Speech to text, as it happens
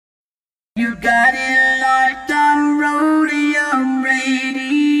You got it locked on Rodeo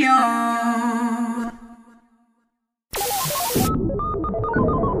Radio.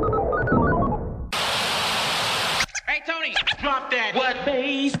 Hey Tony, drop that. What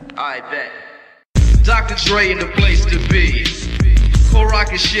bass? I bet. Dr. Dre in the place to be.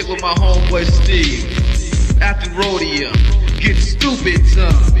 Co-rockin' shit with my homeboy Steve. After Rodeo, getting stupid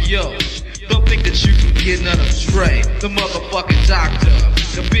dumb. Yo, don't think that you can get none of Dre. The motherfucking doctor,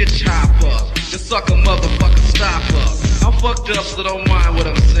 the bitch hopper, the sucker motherfucking stopper. I'm fucked up, so don't mind what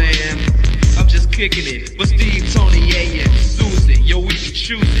I'm saying. I'm just kicking it with Steve, Tony, A, and Susan. Yo, we be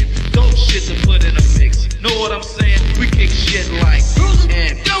choosing dope shit to put in a mix. Know what I'm saying? We kick shit like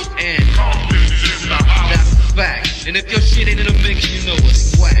and that's a fact. And if your shit ain't in a mix, you know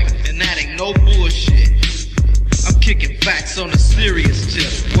it's whack. And that ain't no bullshit. I'm kicking facts on a serious tip.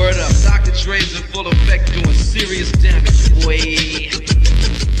 Word up, Dr. Dre's in full effect doing serious damage, boy.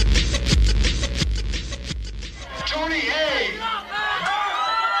 Tony A.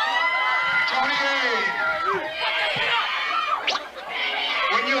 Tony A.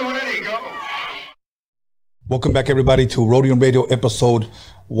 When you're ready, go. Welcome back, everybody, to Rodeo Radio episode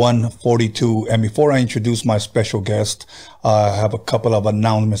 142. And before I introduce my special guest, I have a couple of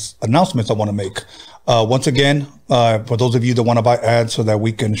announcements I want to make. Once again, for those of you that want to buy ads so that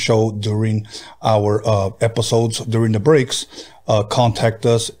we can show during our episodes during the breaks, contact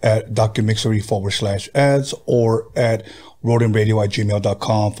us at documixery/ads or at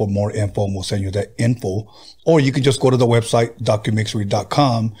rodinradio@gmail.com for more info, and we'll send you that info. Or you can just go to the website,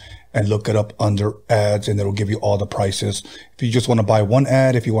 documixery.com, and look it up under ads, and it'll give you all the prices. If you just want to buy one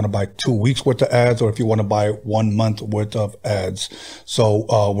ad, if you want to buy 2 weeks worth of ads, or if you want to buy 1 month worth of ads. So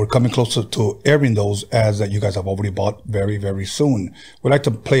we're coming closer to airing those ads that you guys have already bought very, very soon. We like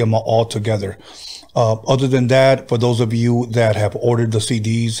to play them all together. Other than that, for those of you that have ordered the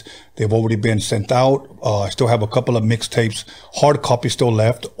CDs, they've already been sent out. I still have a couple of mixtapes, hard copies still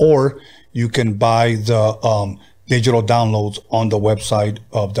left, or you can buy the digital downloads on the website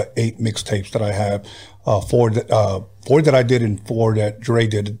of the 8 mixtapes that I have. 4 that I did and 4 that Dre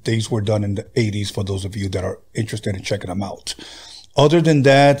did. These were done in the 80s for those of you that are interested in checking them out. Other than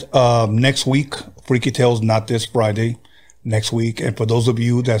that, next week, Freaky Tales, not this Friday, next week. And for those of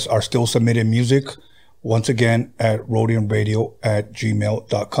you that are still submitting music, once again, at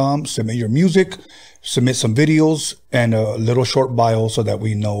rodionradio@gmail.com. Submit your music, submit some videos, and a little short bio so that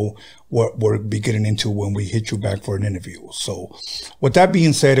we know what we're be getting into when we hit you back for an interview. So with that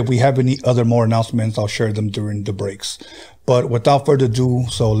being said, if we have any other more announcements, I'll share them during the breaks. But without further ado,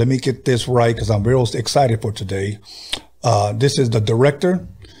 so let me get this right because I'm real excited for today. This is the director,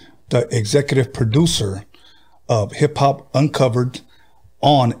 the executive producer of Hip Hop Uncovered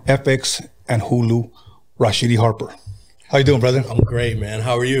on FX and Hulu, Rashidi Harper. How you doing, brother? I'm great, man.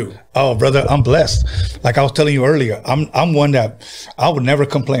 How are you? Oh, brother, I'm blessed. Like I was telling you earlier, I'm one that I would never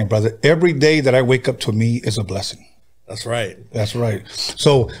complain, brother. Every day that I wake up to me is a blessing. That's right. That's right.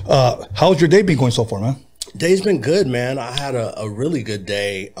 So, how's your day been going so far, man? Day's been good, man. I had a really good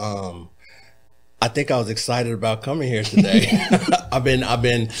day. I think I was excited about coming here today. I've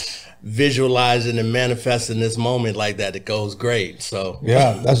been visualizing and manifesting this moment like that. It goes great. So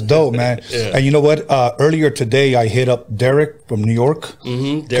yeah, that's dope, man. Yeah. And you know what? Earlier today, I hit up Derek from New York.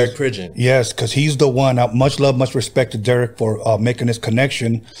 Derek Pridgeon. Yes, because he's the one. Much love, much respect to Derek for making this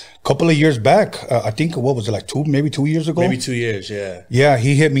connection. A couple of years back, I think, what was it, like 2 years ago? Maybe 2 years, yeah. Yeah,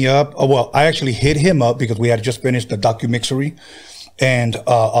 he hit me up. Well, I actually hit him up because we had just finished the documixery, and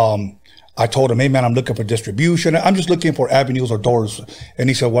I told him, hey, man, I'm looking for distribution. I'm just looking for avenues or doors. And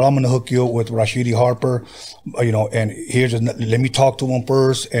he said, well, I'm going to hook you up with Rashidi Harper, and let me talk to him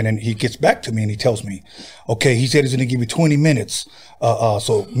first. And then he gets back to me and he tells me, okay, he said he's going to give you 20 minutes.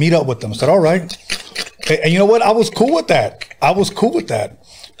 So meet up with them. I said, all right. And you know what? I was cool with that.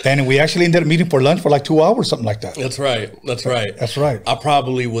 And we actually ended up meeting for lunch for like 2 hours, something like that. That's right. That's right. I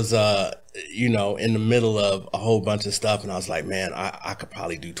probably was, in the middle of a whole bunch of stuff. And I was like, man, I could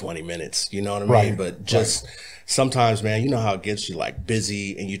probably do 20 minutes. You know what I mean? Right. But just sometimes, man, you know how it gets you like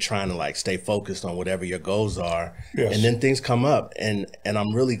busy and you're trying to like stay focused on whatever your goals are. Yes. And then things come up. And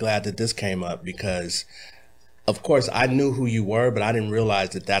I'm really glad that this came up because, of course, I knew who you were, but I didn't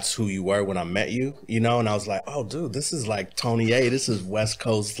realize that that's who you were when I met you, and I was like, oh, dude, this is like Tony A. This is West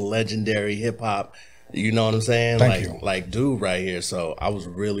Coast legendary hip hop. You know what I'm saying? Thank you. Like dude right here. So I was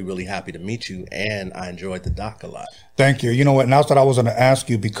really, really happy to meet you, and I enjoyed the doc a lot. Thank you. You know what? Now that I was going to ask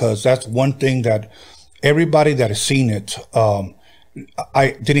you, because that's one thing that everybody that has seen it,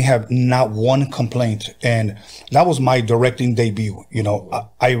 I didn't have not one complaint, and that was my directing debut. You know,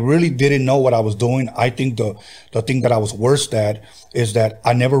 I really didn't know what I was doing. I think the thing that I was worst at is that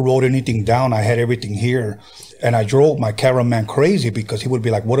I never wrote anything down. I had everything here, and I drove my cameraman crazy because he would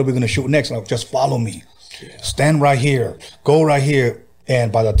be like, "What are we going to shoot next?" Like, just follow me, stand right here, go right here.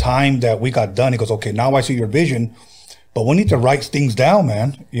 And by the time that we got done, he goes, "Okay, now I see your vision, but we need to write things down,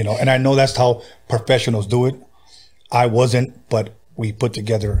 man." You know, and I know that's how professionals do it. I wasn't, but we put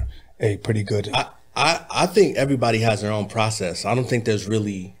together a pretty good. I think everybody has their own process. I don't think there's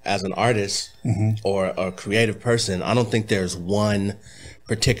really, as an artist or a creative person, I don't think there's one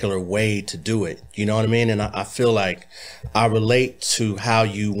particular way to do it. You know what I mean? And I feel like I relate to how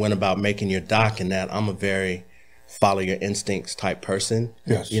you went about making your doc, and that I'm a very follow your instincts type person.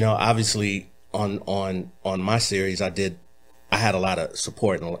 Yes. You know, obviously on my series, I had a lot of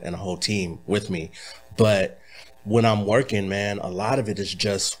support and a whole team with me, but when I'm working, man, a lot of it is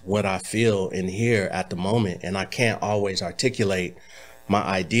just what I feel and hear at the moment. And I can't always articulate my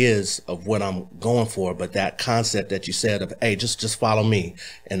ideas of what I'm going for. But that concept that you said of, hey, just follow me.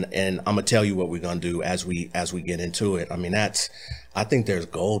 And I'm gonna tell you what we're gonna do as we get into it. I mean, I think there's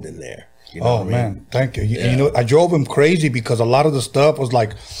gold in there. You know Oh what I mean? man, thank you. You know, I drove him crazy because a lot of the stuff was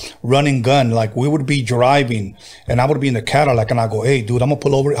like run and gun. Like we would be driving and I would be in the Cadillac and I go, "Hey dude, I'm gonna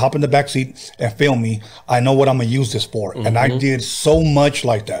pull over, hop in the back seat and film me. I know what I'm gonna use this for." And I did so much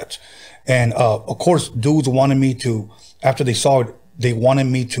like that. And of course, dudes wanted me to, after they saw it, they wanted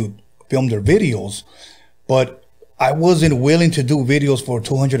me to film their videos, but I wasn't willing to do videos for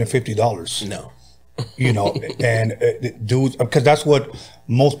 $250. No. You know, and dudes, because that's what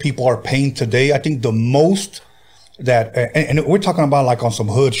most people are paying today. I think the most that, and we're talking about like on some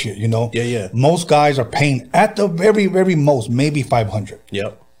hood shit, you know. Yeah. Most guys are paying at the very, very most, maybe 500.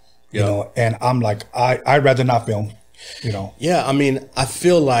 Yep. You know, and I'm like, I'd rather not film, you know. Yeah, I mean, I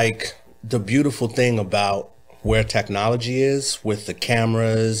feel like the beautiful thing about where technology is with the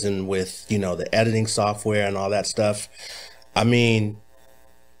cameras and with, you know, the editing software and all that stuff, I mean,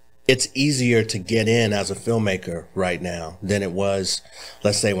 it's easier to get in as a filmmaker right now than it was,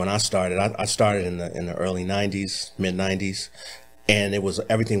 let's say, when I started. I started in the early 90s, mid 90s, and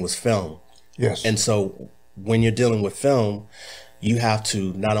everything was film. Yes. And so when you're dealing with film, you have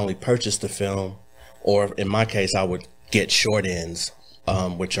to not only purchase the film, or in my case, I would get short ends,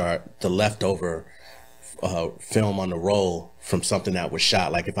 which are the leftover film on the roll from something that was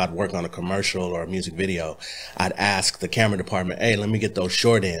shot. Like if I'd work on a commercial or a music video, I'd ask the camera department, "Hey, let me get those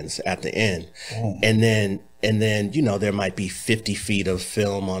short ends at the end." And then, you know, there might be 50 feet of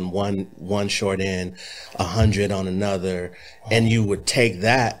film on one short end, 100 on another. And you would take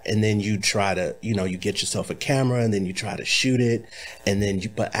that and then you try to, you know, you get yourself a camera and then you try to shoot it. And then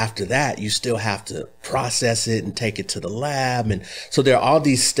but after that, you still have to process it and take it to the lab. And so there are all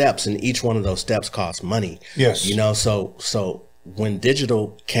these steps, and each one of those steps costs money. Yes. You know, so when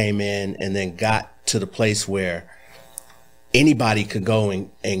digital came in and then got to the place where anybody could go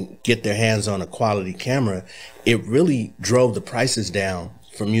and get their hands on a quality camera, it really drove the prices down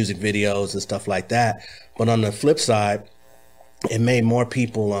for music videos and stuff like that. But on the flip side, it made more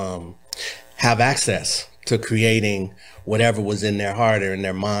people have access to creating whatever was in their heart or in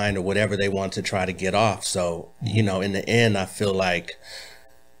their mind or whatever they want to try to get off. So, you know, in the end, I feel like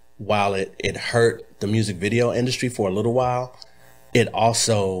while it hurt the music video industry for a little while, it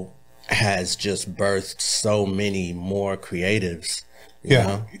also has just birthed so many more creatives. You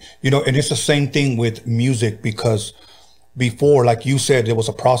know? You know, and it's the same thing with music, because before, like you said, there was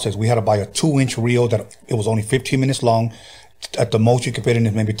a process. We had to buy a 2-inch reel that it was only 15 minutes long. At the most you could fit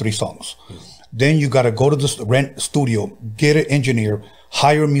in maybe 3 songs. Then you got to go to the rent studio, get an engineer,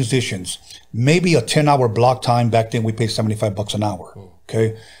 hire musicians, maybe a 10-hour block time. Back then we paid $75 an hour.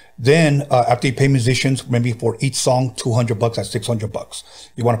 Okay. Then after you pay musicians, maybe for each song, $200, that's $600.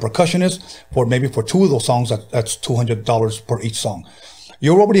 You want a percussionist for 2 of those songs, that's $200 per each song.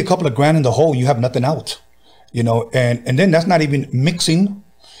 You're already a couple of grand in the hole. You have nothing out, you know, and then that's not even mixing,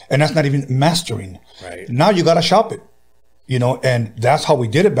 and that's not even mastering. Right. Now you got to shop it, you know, and that's how we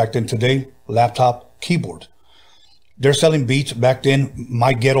did it back then. Today, laptop, keyboard. They're selling beats. Back then,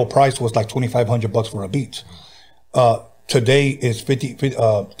 my ghetto price was like $2,500 for a beat. Today is 3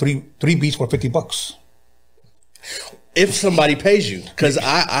 beats for $50. If somebody pays you, because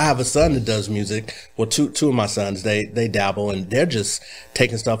I have a son that does music. Well, two of my sons, they dabble, and they're just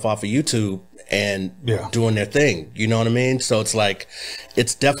taking stuff off of YouTube and doing their thing. You know what I mean? So it's like,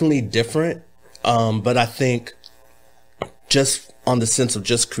 it's definitely different. But I think just on the sense of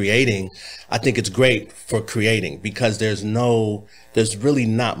just creating, I think it's great for creating, because there's really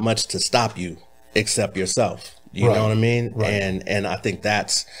not much to stop you except yourself. You Right. know what I mean? Right. And I think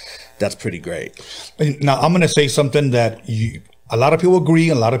that's pretty great. Now, I'm going to say something that a lot of people agree,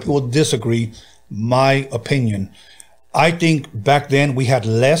 a lot of people disagree. My opinion, I think back then we had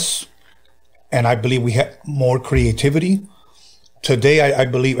less, and I believe we had more creativity. Today, I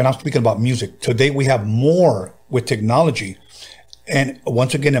believe, and I'm speaking about music, today we have more with technology. And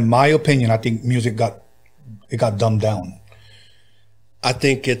once again, in my opinion, I think music got dumbed down. I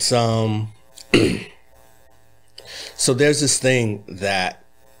think it's so there's this thing that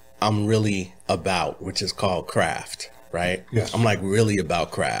I'm really about, which is called craft, right? Yes. I'm like really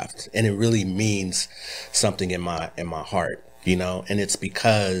about craft, and it really means something in my heart, you know, and it's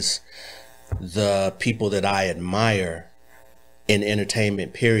because the people that I admire in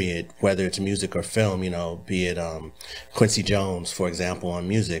entertainment, period, whether it's music or film, you know, be it Quincy Jones, for example, on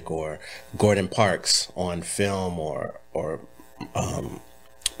music, or Gordon Parks on film, or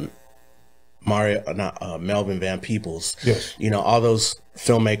Melvin Van Peebles. Yes. You know, all those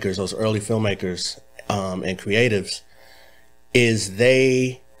filmmakers, those early filmmakers and creatives, is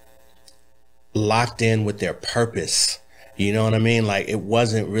they locked in with their purpose. You know what I mean? Like, it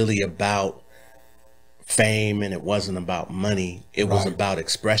wasn't really about fame, and it wasn't about money. It was Right. about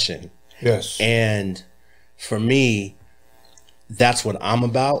expression. Yes. And for me, that's what I'm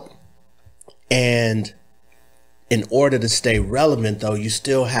about. And in order to stay relevant, though, you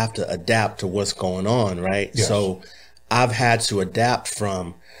still have to adapt to what's going on, right? Yes. So I've had to adapt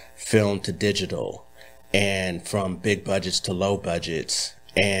from film to digital, and from big budgets to low budgets,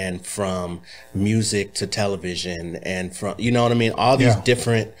 and from music to television, and from, you know what I mean? All these Yeah.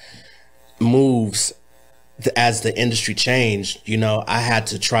 different moves. As the industry changed, you know, I had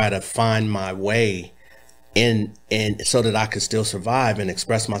to try to find my way in so that I could still survive and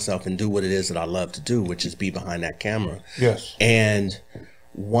express myself and do what it is that I love to do, which is be behind that camera. Yes. And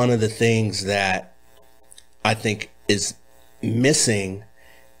one of the things that I think is missing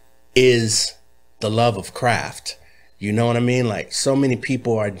is the love of craft. You know what I mean? Like, so many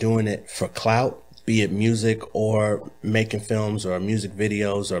people are doing it for clout, be it music or making films or music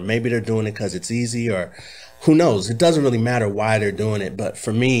videos, or maybe they're doing it because it's easy, or who knows? It doesn't really matter why they're doing it. But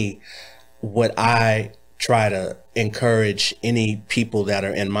for me, what I try to encourage any people that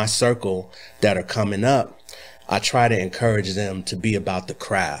are in my circle that are coming up, I try to encourage them to be about the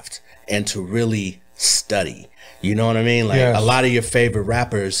craft and to really study. You know what I mean? Like, Yes. a lot of your favorite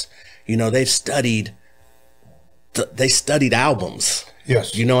rappers, you know, they studied albums.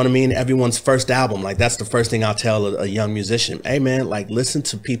 Yes. You know what I mean? Everyone's first album. Like, that's the first thing I'll tell a young musician. Hey, man, like, listen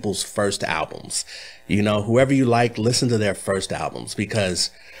to people's first albums. You know, whoever you like, listen to their first albums,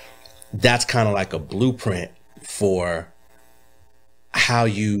 because that's kind of like a blueprint for how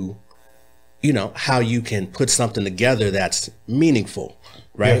you can put something together that's meaningful,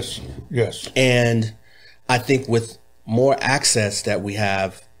 right? Yes. Yes. And I think with more access that we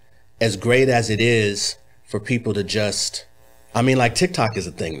have, as great as it is for people to just, I mean, like, TikTok is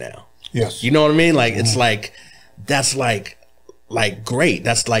a thing now. Yes. You know what I mean? Like, it's like, that's like great.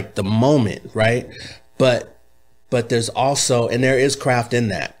 That's like the moment, right? But there's also, and there is craft in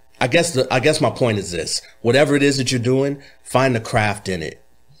that. I guess my point is this: whatever it is that you're doing, find the craft in it.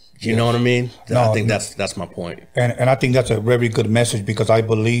 You know what I mean? No, I think that's my point. And I think that's a very good message, because I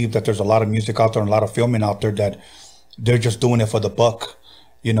believe that there's a lot of music out there and a lot of filming out there that they're just doing it for the buck,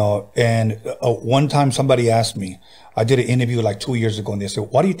 you know. And one time somebody asked me, I did an interview like 2 years ago, and they said,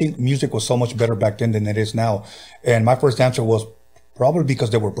 why do you think music was so much better back then than it is now? And my first answer was probably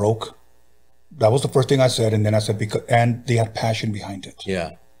because they were broke. That was the first thing I said. And then I said, and they had passion behind it.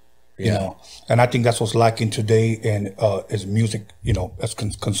 Yeah. You know, and I think that's what's lacking today in is music, you know, as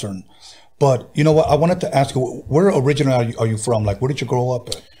concerned. But you know what, I wanted to ask you, where originally are you from? Like, where did you grow up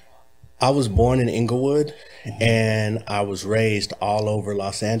at? I was born in Inglewood, and I was raised all over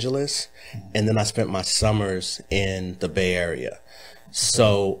Los Angeles, and then I spent my summers in the Bay Area.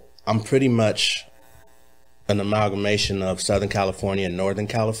 So I'm pretty much an amalgamation of Southern California and Northern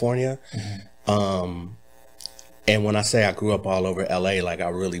California. And when I say I grew up all over LA, like, I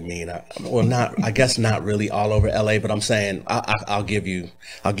really mean, I guess not really all over LA, but I'm saying I'll give you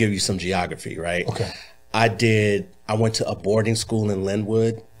some geography, right? Okay. I went to a boarding school in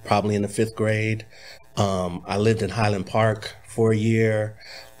Linwood, probably in the 5th grade. I lived in Highland Park for a year.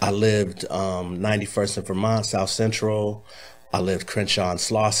 I lived 91st in Vermont, South Central. I lived Crenshaw and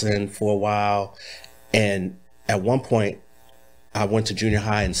Slauson for a while. And at one point, I went to junior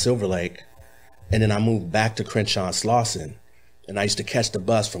high in Silver Lake. And then I moved back to Crenshaw and Slauson, and I used to catch the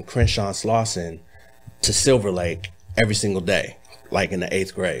bus from Crenshaw and Slauson to Silver Lake every single day, like in the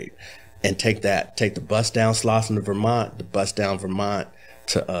 8th grade, and take the bus down Slauson to Vermont, the bus down Vermont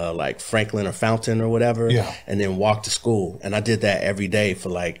like Franklin or Fountain or whatever, Yeah. and then walk to school. And I did that every day for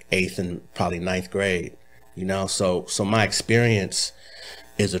like 8th and probably 9th grade, you know? So my experience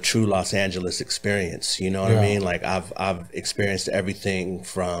is a true Los Angeles experience. You know what I mean? Like I've experienced everything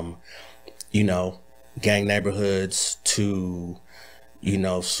from, you know, gang neighborhoods to, you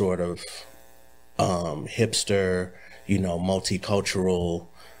know, sort of hipster, you know, multicultural,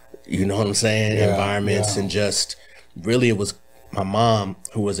 you know what I'm saying, environments. And just really it was my mom,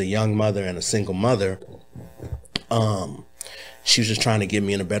 who was a young mother and a single mother. She was just trying to get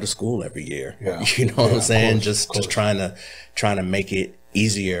me in a better school every year. You know what I'm saying? Just trying to make it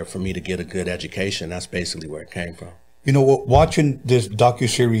easier for me to get a good education. That's basically where it came from. You know, watching this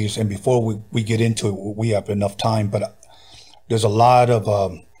docuseries, and before we get into it, we have enough time, but there's a lot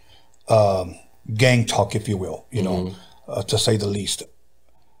of gang talk, if you will, you know, to say the least.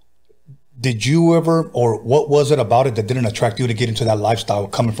 Did you ever, or what was it about it that didn't attract you to get into that lifestyle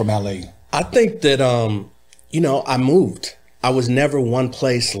coming from LA? I think that, you know, I moved. I was never one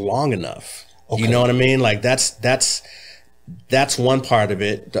place long enough. You know what I mean? Like that's one part of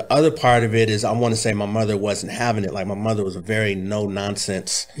it. The other part of it is, I want to say my mother wasn't having it. Like my mother was a very no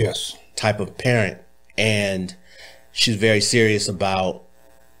nonsense type of parent. And she's very serious about,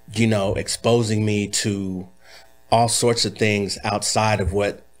 you know, exposing me to all sorts of things outside of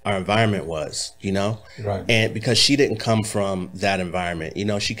what our environment was, you know? And because she didn't come from that environment, you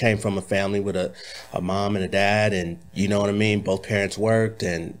know, she came from a family with a mom and a dad, and you know what I mean? Both parents worked,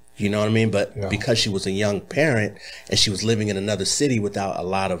 and you know what I mean? But because she was a young parent and she was living in another city without a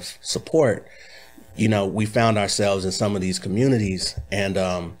lot of support, you know, we found ourselves in some of these communities. And,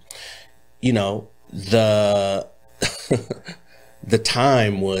 you know, the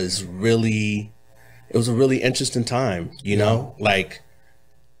time was really, it was a really interesting time, you know? Like,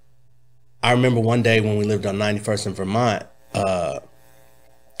 I remember one day when we lived on 91st in Vermont,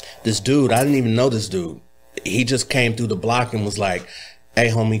 this dude, I didn't even know this dude. He just came through the block and was like, "Hey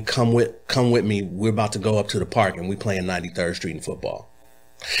homie, come with me. We're about to go up to the park and we playing 93rd Street in football."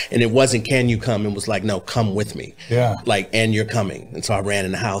 And it wasn't, "Can you come?" It was like, "No, come with me." Like, "And you're coming." And so I ran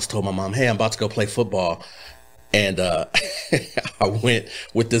in the house, told my mom, "Hey, I'm about to go play football." And I went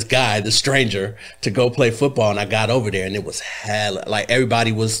with this guy, this stranger, to go play football. And I got over there and it was hella, like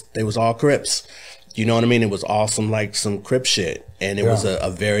everybody was, they was all Crips. You know what I mean? It was all some Crip shit. And it was a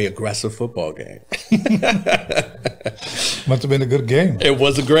very aggressive football game. Must have been a good game. It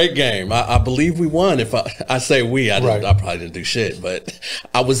was a great game. I believe we won. If I say we, I probably didn't do shit. But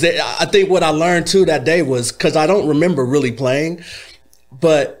I was there. I think what I learned too that day was, because I don't remember really playing,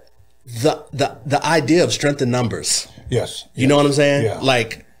 but the idea of strength in numbers. You know what I'm saying?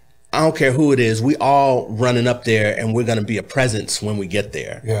 Like, I don't care who it is, we all running up there and we're going to be a presence when we get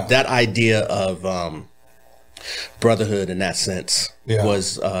there. That idea of brotherhood in that sense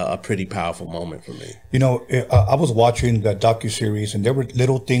was a pretty powerful moment for me. You know, I was watching that docuseries and there were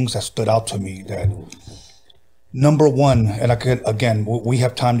little things that stood out to me. That number one, and again, we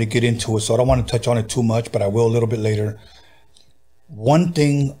have time to get into it, so I don't want to touch on it too much, but I will a little bit later. One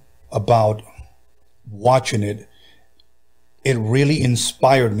thing about watching it, it really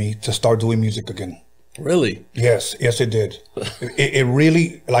inspired me to start doing music again. Really? Yes, it did. it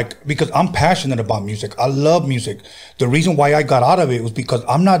really, like, because I'm passionate about music. I love music. The reason why I got out of it was because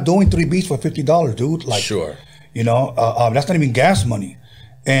I'm not doing 3 beats for $50, dude. Like, you know, that's not even gas money.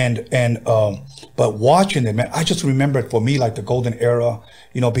 But watching it, man, I just remember it for me like the golden era,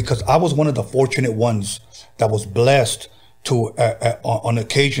 you know, because I was one of the fortunate ones that was blessed to on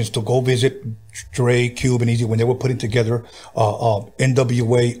occasions to go visit Dre, Cube, and Easy when they were putting together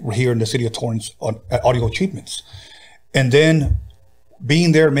NWA here in the city of Torrance at Audio Achievements. And then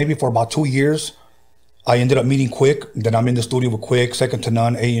being there maybe for about 2 years, I ended up meeting Quick. Then I'm in the studio with Quick, Second to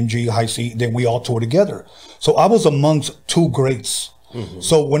None, AMG, High C. Then we all toured together. So I was amongst two greats.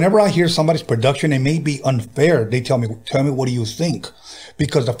 So whenever I hear somebody's production, it may be unfair. They tell me, what do you think?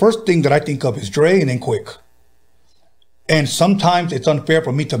 Because the first thing that I think of is Dre and then Quick. And sometimes it's unfair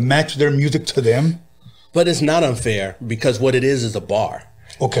for me to match their music to them. But it's not unfair, because what it is a bar.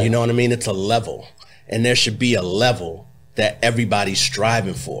 You know what I mean? It's a level. And there should be a level that everybody's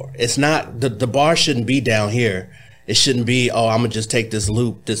striving for. It's not, the bar shouldn't be down here. It shouldn't be, oh, I'm gonna just take this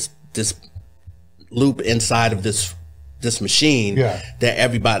loop, this loop inside of this machine that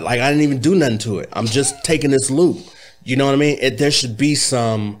everybody, like, I didn't even do nothing to it. I'm just taking this loop. You know what I mean? There should be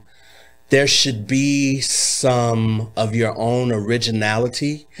some of your own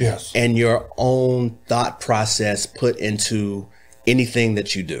originality and your own thought process put into anything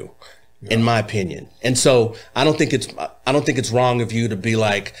that you do, in my opinion. And so I don't think it's wrong of you to be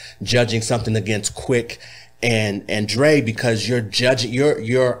like judging something against Quick And Dre, because you're judging,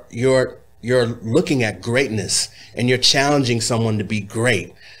 you're looking at greatness and you're challenging someone to be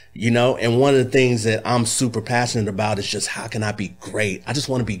great, you know? And one of the things that I'm super passionate about is just, how can I be great? I just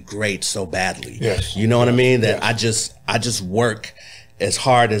want to be great so badly. Yes. You know what I mean? That I just work as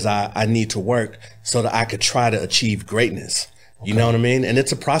hard as I need to work so that I could try to achieve greatness. You know what I mean? And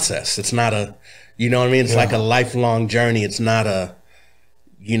it's a process. It's not a, you know what I mean? It's like a lifelong journey. It's not a,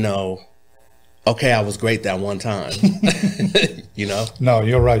 you know, okay, I was great that one time. You know? No,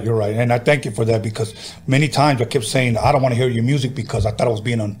 you're right. You're right. And I thank you for that, because many times I kept saying, I don't want to hear your music because I thought I was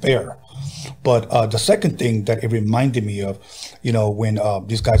being unfair. But the second thing that it reminded me of, you know, when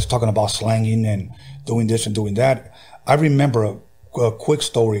these guys are talking about slanging and doing this and doing that, I remember a quick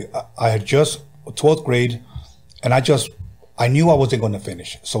story. I had just 12th grade, and I knew I wasn't going to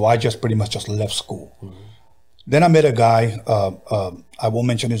finish. So I just pretty much just left school. Mm-hmm. Then I met a guy, I won't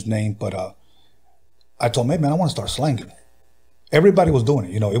mention his name, but I told him, hey, man, I want to start slanging. Everybody was doing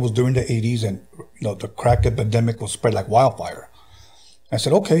it. You know, it was during the 80s, and, you know, the crack epidemic was spread like wildfire. I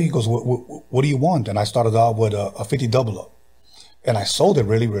said, okay. He goes, what do you want? And I started out with a 50 double up. And I sold it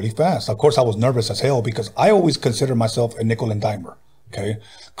really, really fast. Of course, I was nervous as hell because I always considered myself a nickel and dimer, okay?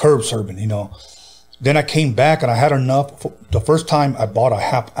 Curb serving, you know. Then I came back and I had enough. The first time I bought a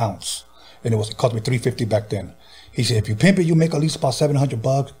half ounce, and it cost me $350 back then. He said, if you pimp it, you make at least about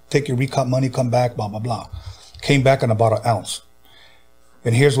 $700. Take your recop money, come back, blah, blah, blah. Came back and I bought an ounce.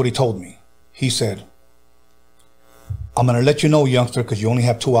 And here's what he told me. He said, I'm going to let you know, youngster, because you only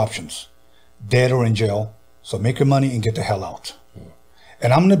have two options, dead or in jail. So make your money and get the hell out.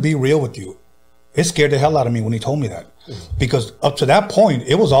 And I'm going to be real with you. It scared the hell out of me when he told me that. Because up to that point,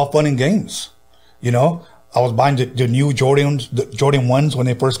 it was all fun and games. You know, I was buying the new Jordans, the Jordan 1s when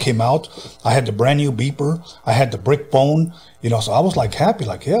they first came out. I had the brand new beeper. I had the brick phone. You know, so I was like happy,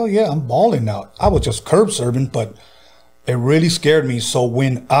 like, hell yeah, I'm balling now. I was just curb serving, but it really scared me. So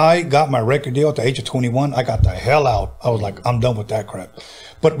when I got my record deal at the age of 21, I got the hell out. I was like, I'm done with that crap.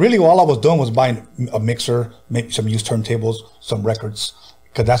 But really all I was doing was buying a mixer, maybe some used turntables, some records,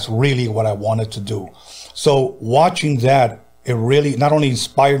 because that's really what I wanted to do. So watching that, it really not only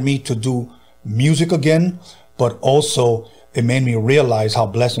inspired me to do music again, but also it made me realize how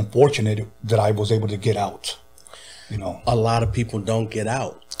blessed and fortunate that I was able to get out. You know, a lot of people don't get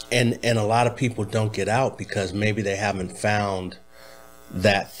out, and a lot of people don't get out because maybe they haven't found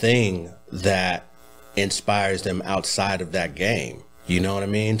that thing that inspires them outside of that game. You know what I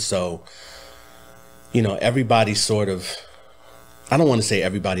mean? So, you know, everybody sort of, I don't want to say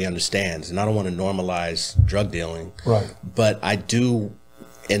everybody understands, and I don't want to normalize drug dealing. Right. But I do,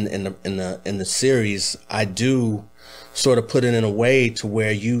 in the series, I do sort of put it in a way to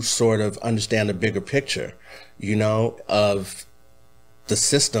where you sort of understand the bigger picture, you know, of the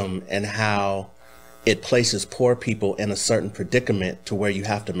system and how it places poor people in a certain predicament to where you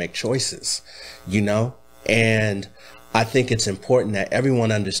have to make choices, you know? And I think it's important that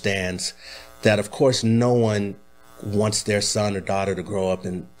everyone understands that, of course, no one wants their son or daughter to grow up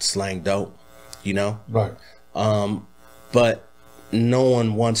and slang dope, you know? Right. But no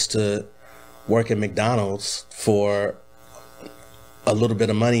one wants to work at McDonald's for a little bit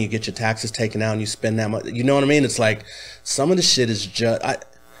of money. You get your taxes taken out and you spend that much. You know what I mean? It's like some of the shit is just,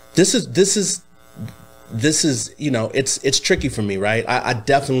 this is, you know, it's tricky for me, right? I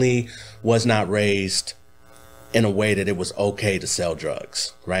definitely was not raised in a way that it was okay to sell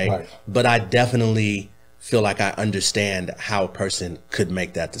drugs, right? But I definitely feel like I understand how a person could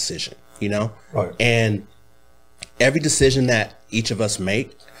make that decision, you know? Right. And every decision that each of us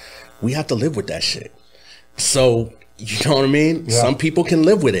make, we have to live with that shit. So, you know what I mean? Yeah. Some people can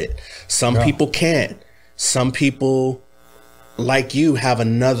live with it. Some people can't. Some people, like you, have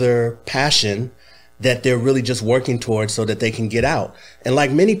another passion that they're really just working towards so that they can get out. And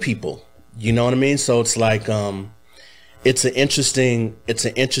like many people, you know what I mean? So it's like, it's an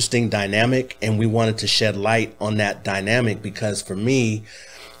interesting dynamic, and we wanted to shed light on that dynamic because for me,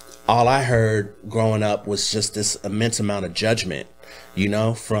 all I heard growing up was just this immense amount of judgment, you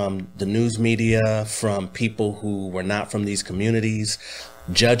know, from the news media, from people who were not from these communities,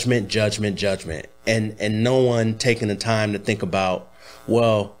 judgment, judgment, judgment. And no one taking the time to think about,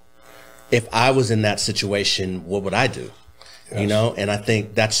 well, if I was in that situation, what would I do? Yes. You know, and I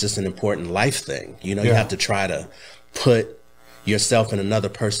think that's just an important life thing. You know, you have to try to put yourself in another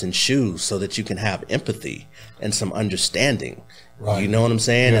person's shoes so that you can have empathy and some understanding. Right. You know what I'm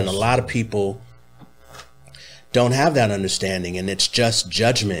saying? Yes. And a lot of people don't have that understanding, and it's just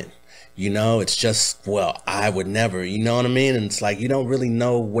judgment. You know, it's just, well, I would never, you know what I mean? And it's like, you don't really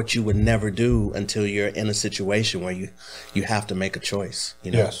know what you would never do until you're in a situation where you have to make a choice,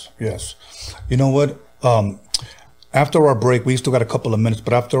 you know? Yes, yes. You know what? After our break, we still got a couple of minutes,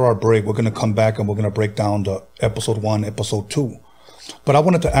 but after our break, we're going to come back and we're going to break down the episode 1, episode 2. But I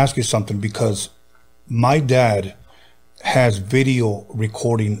wanted to ask you something because my dad has video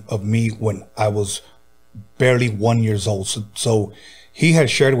recording of me when I was barely 1 year old. So he had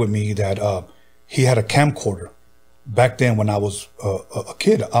shared with me that he had a camcorder back then when I was a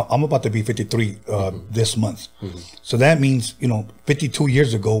kid. I'm about to be 53 this month. So that means, 52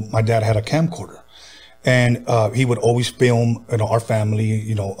 years ago, my dad had a camcorder. And he would always film, our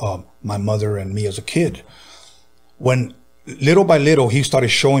family, my mother and me as a kid. When little by little, he started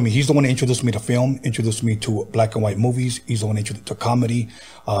showing me, he's the one that introduced me to film, introduced me to black and white movies. He's the one that introduced me to comedy,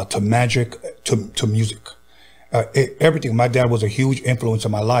 to magic, to music. Everything. My dad was a huge influence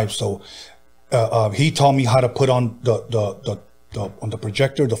in my life. So he taught me how to put on on the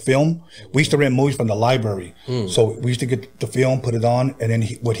projector, the film. We used to rent movies from the library. So we used to get the film, put it on, and then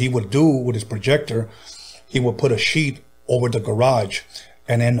what he would do with his projector, he would put a sheet over the garage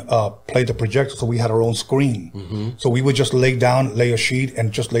and then play the projector, so we had our own screen. So we would just lay a sheet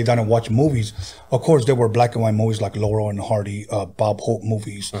and just lay down and watch movies. Of course, there were black and white movies like Laurel and Hardy, Bob Hope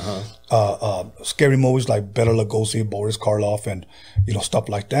movies, scary movies like Bela Lugosi, Boris Karloff, and stuff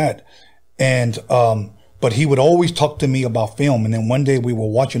like that. And but he would always talk to me about film. And then one day we were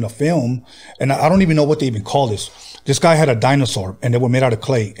watching a film, and I don't even know what they even call this. This guy had a dinosaur, and they were made out of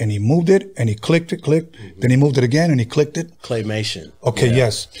clay, and he moved it, and he clicked. Then he moved it again, and he clicked it. Claymation. Okay, yeah.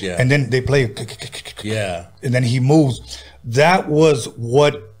 Yes. Yeah. And then they play. Yeah. And then he moves. That was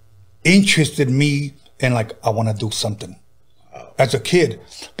what interested me, and I want to do something as a kid.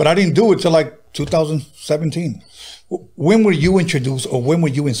 But I didn't do it till 2017. When were you introduced, or when were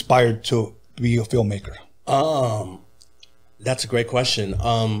you inspired to be a filmmaker? That's a great question.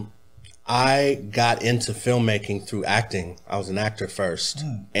 I got into filmmaking through acting. I was an actor first,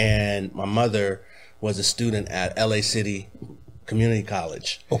 and my mother was a student at LA City Community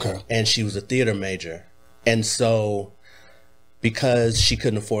College. Okay. And she was a theater major. And so because she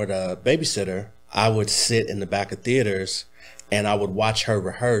couldn't afford a babysitter, I would sit in the back of theaters and I would watch her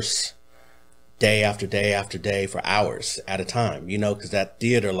rehearse day after day after day for hours at a time, because that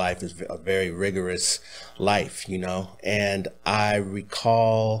theater life is a very rigorous life, and I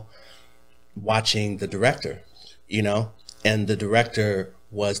recall watching the director, and the director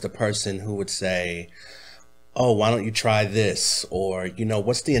was the person who would say, oh, why don't you try this? Or,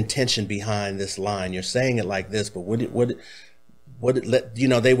 what's the intention behind this line? You're saying it like this, but they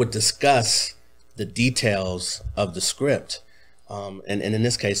would discuss the details of the script. And in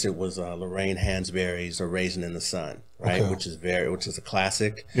this case, it was Lorraine Hansberry's "A Raisin in the Sun," right? Okay. Which is a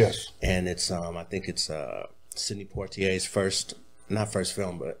classic. Yes. And it's I think it's Sidney Poitier's not first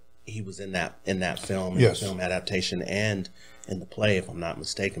film, but he was in that film, in Yes. the film adaptation and in the play, if I'm not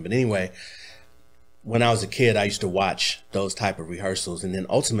mistaken. But anyway, when I was a kid, I used to watch those type of rehearsals, and then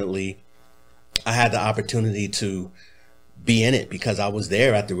ultimately, I had the opportunity to be in it because I was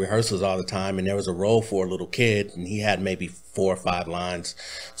there at the rehearsals all the time, and there was a role for a little kid, and he had maybe 4 or 5 lines.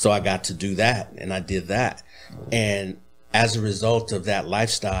 So I got to do that, and I did that. And as a result of that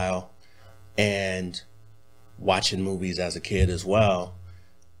lifestyle and watching movies as a kid as well,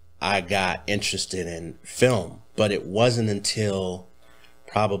 I got interested in film. But it wasn't until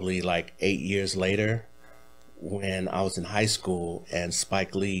probably 8 years later, when I was in high school and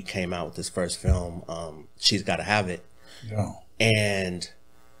Spike Lee came out with his first film, She's Gotta Have It. Yeah. And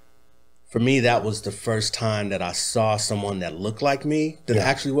for me, that was the first time that I saw someone that looked like me that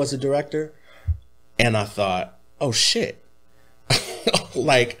actually was a director. And I thought, oh shit,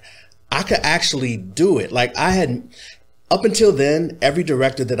 I could actually do it. I had, up until then, every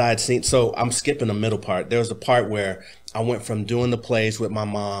director that I had seen, so I'm skipping the middle part. There was a part where I went from doing the plays with my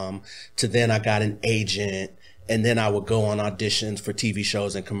mom to then I got an agent. And then I would go on auditions for TV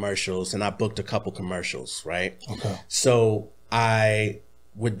shows and commercials, and I booked a couple commercials, right? Okay. So I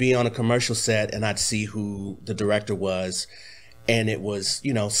would be on a commercial set and I'd see who the director was, and it was,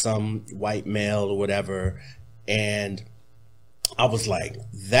 some white male or whatever. And I was like,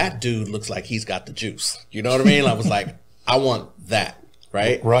 that dude looks like he's got the juice. You know what I mean? I was like, I want that,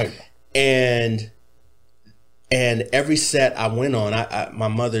 right? Right. And every set I went on, my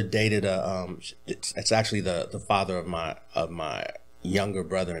mother dated it's actually the father of my younger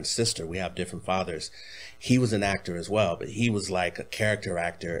brother and sister. We have different fathers. He was an actor as well, but he was like a character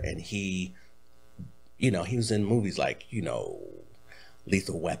actor, and he was in movies like,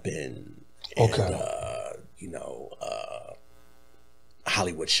 Lethal Weapon, and, Okay.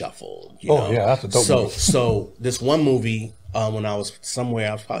 Hollywood Shuffle. That's a dope movie. So this one movie, when I was somewhere,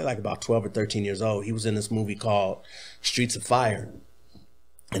 I was probably about 12 or 13 years old. He was in this movie called Streets of Fire.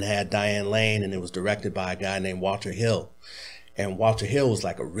 and it had Diane Lane, and it was directed by a guy named Walter Hill. And Walter Hill was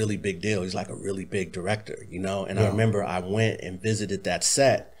like a really big deal. He's like a really big director, you know? And I remember I went and visited that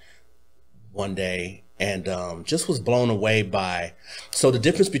set one day and just was blown away by, so the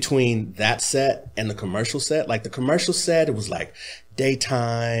difference between that set and the commercial set, like the commercial set, it was like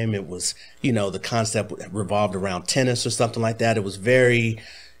daytime. It was, you know, the concept revolved around tennis or something like that. It was very,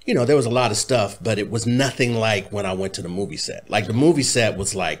 you know, there was a lot of stuff, but it was nothing like when I went to the movie set. Like the movie set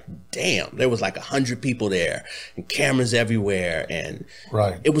was like, damn, there was like 100 people there and cameras everywhere. And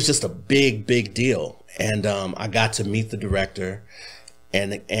it was just a big, big deal. And I got to meet the director,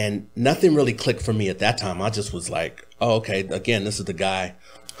 and nothing really clicked for me at that time. I just was like, oh, okay, again, this is the guy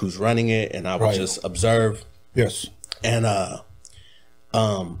who's running it. And I would just observe. Yes. And,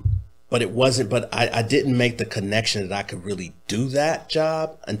 but it wasn't, but I didn't make the connection that I could really do that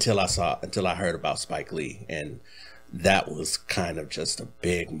job until I heard about Spike Lee. And that was kind of just a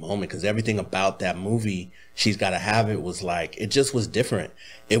big moment, because everything about that movie, She's Gotta Have It, was like, it just was different.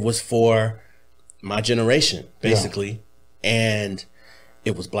 It was for my generation, basically. And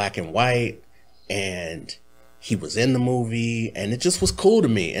it was black and white, and he was in the movie, and it just was cool to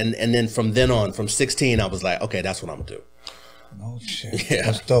me. And then from then on, from 16, I was like, okay, that's what I'm gonna do. No shit. Yeah.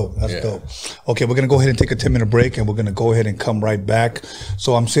 That's dope. That's dope. Okay, we're going to go ahead and take a 10-minute break, and we're going to go ahead and come right back.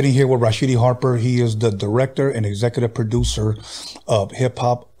 So I'm sitting here with Rashidi Harper. He is the director and executive producer of Hip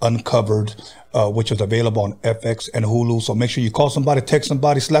Hop Uncovered, which is available on FX and Hulu. So make sure you call somebody, text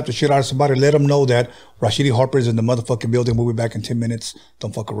somebody, slap the shit out of somebody, let them know that Rashidi Harper is in the motherfucking building. We'll be back in 10 minutes.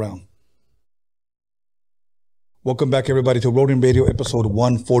 Don't fuck around. Welcome back, everybody, to Roadium Radio episode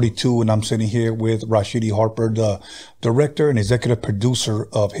 142, and I'm sitting here with Rashidi Harper, the director and executive producer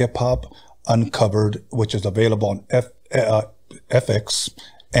of Hip Hop Uncovered, which is available on FX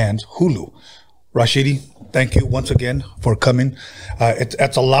and Hulu. Rashidi, thank you once again for coming.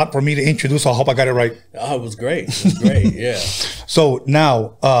 That's a lot for me to introduce. I hope I got it right. Oh, it was great. It was great, yeah. So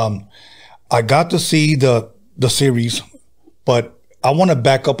now, I got to see the series, but I want to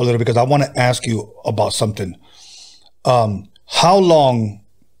back up a little because I want to ask you about something. How long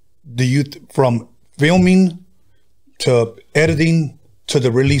do you, from filming to editing to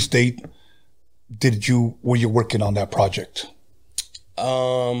the release date, were you working on that project?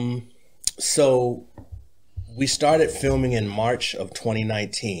 So we started filming in March of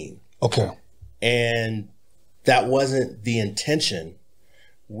 2019. Okay. And that wasn't the intention.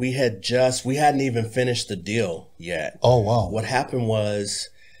 We hadn't even finished the deal yet. Oh, wow. What happened was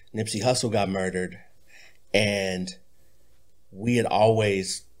Nipsey Hussle got murdered, and we had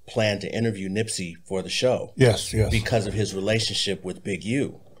always planned to interview Nipsey for the show. Yes, yes. Because of his relationship with Big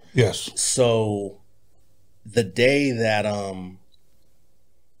U. Yes. So the day that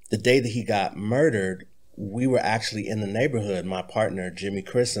he got murdered, we were actually in the neighborhood. My partner, Jimmy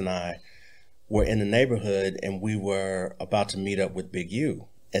Chris, and I were in the neighborhood, and we were about to meet up with Big U.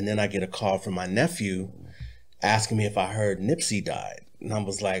 And then I get a call from my nephew asking me if I heard Nipsey died. And I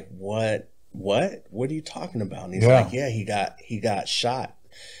was like, what are you talking about? And he's like, yeah, he got shot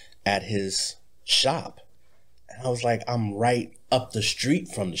at his shop. And I was like, I'm right up the street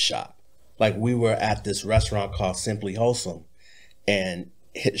from the shop. Like, we were at this restaurant called Simply Wholesome, and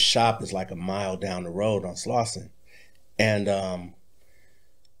his shop is like a mile down the road on Slauson. And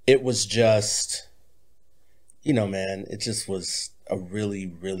it was just, you know, man, it just was a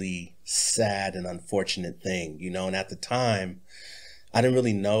really, really sad and unfortunate thing, you know. And at the time, I didn't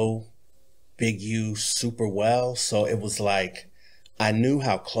really know Big U super well, so it was like I knew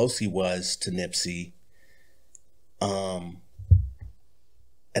how close he was to Nipsey, and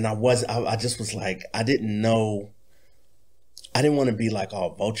I just was like, I didn't want to be like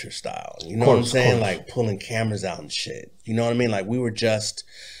all Vulture style, you know what I'm saying, like pulling cameras out and shit, you know what I mean? Like, we were just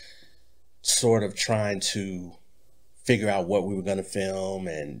sort of trying to figure out what we were going to film,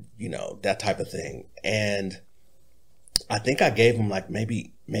 and you know, that type of thing. And I think I gave him like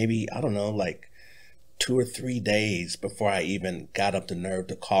maybe, I don't know, like 2 or 3 days before I even got up the nerve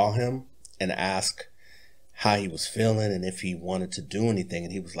to call him and ask how he was feeling and if he wanted to do anything.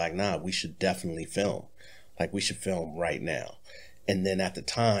 And he was like, nah, we should definitely film. Like, we should film right now. And then at the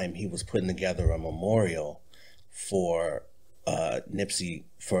time, he was putting together a memorial for Nipsey,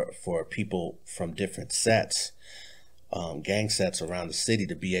 for people from different sets, gang sets around the city,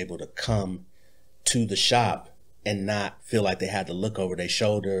 to be able to come to the shop and not feel like they had to look over their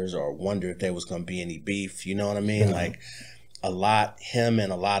shoulders or wonder if there was going to be any beef. You know what I mean? Mm-hmm. Like, him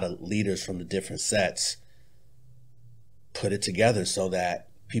and a lot of leaders from the different sets put it together so that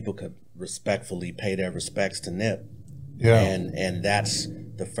people could respectfully pay their respects to Nip. Yeah. And that's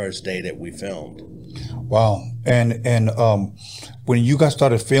the first day that we filmed. Wow. And when you guys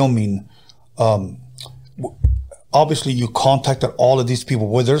started filming, obviously you contacted all of these people.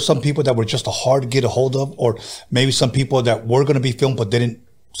 Were there some people that were just hard to get a hold of, or maybe some people that were going to be filmed but didn't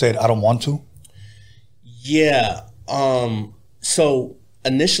say, I don't want to? Yeah. So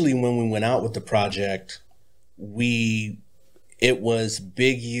initially when we went out with the project, it was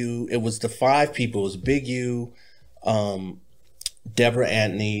Big U. It was the 5 people. It was Big U, Deborah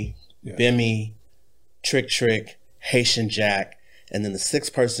Anthony, Bimmy, Trick, Haitian Jack, and then the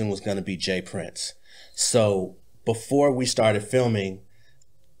 6th person was going to be Jay Prince. So before we started filming,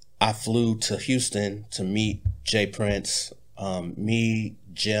 I flew to Houston to meet Jay Prince. Me,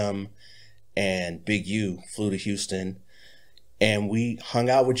 Jim, and Big U flew to Houston, and we hung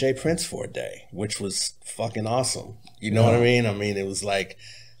out with Jay Prince for a day, which was fucking awesome. You know what I mean? I mean, it was like,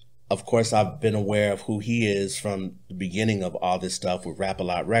 of course, I've been aware of who he is from the beginning of all this stuff with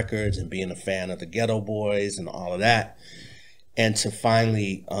Rap-A-Lot Records and being a fan of the Ghetto Boys and all of that. And to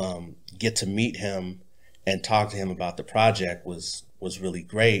finally get to meet him and talk to him about the project was really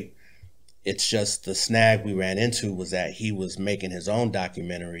great. It's just the snag we ran into was that he was making his own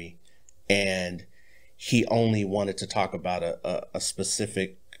documentary, and he only wanted to talk about a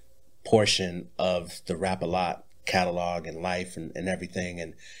specific portion of the Rap-A-Lot catalog and life and everything,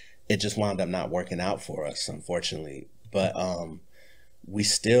 and it just wound up not working out for us, unfortunately. But we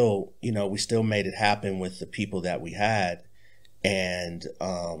still made it happen with the people that we had, and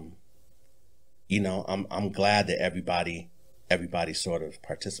I'm glad that everybody sort of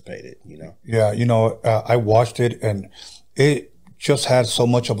participated, Yeah, I watched it, and it just had so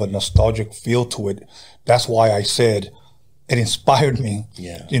much of a nostalgic feel to it. That's why I said it inspired me.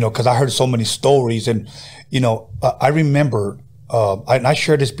 Yeah. Because I heard so many stories, and I remember, and I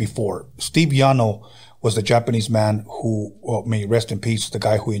shared this before. Steve Yano was the Japanese man who, may rest in peace, the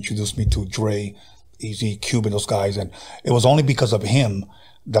guy who introduced me to Dre, Easy, Cuban, those guys, and it was only because of him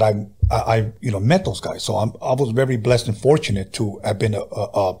that I met those guys. So I was very blessed and fortunate to have been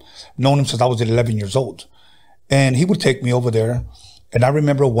known him since I was 11 years old. And he would take me over there. And I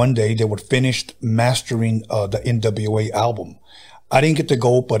remember one day they were finished mastering the NWA album. I didn't get to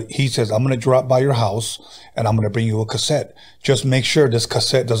go, but he says, I'm going to drop by your house and I'm going to bring you a cassette. Just make sure this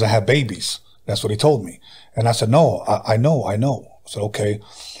cassette doesn't have babies. That's what he told me. And I said, no, I know. I said, okay.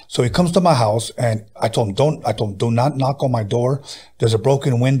 So he comes to my house, and I told him, do not knock on my door. There's a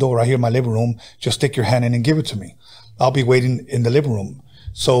broken window right here in my living room. Just stick your hand in and give it to me. I'll be waiting in the living room.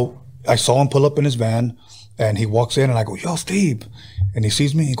 So I saw him pull up in his van, and he walks in, and I go, yo, Steve. And he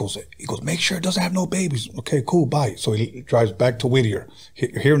sees me. He goes, make sure it doesn't have no babies. Okay, cool, bye. So he drives back to Whittier,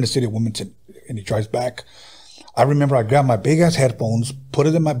 here in the city of Wilmington, and he drives back. I remember I grabbed my big ass headphones, put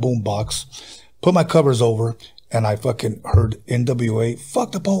it in my boom box, put my covers over, and I fucking heard NWA,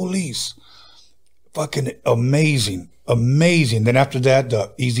 fuck the police. Fucking amazing. Then after that,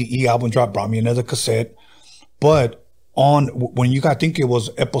 the Eazy-E album drop, brought me another cassette. But when I think it was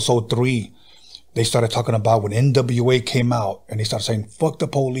episode 3, they started talking about when NWA came out, and they started saying, fuck the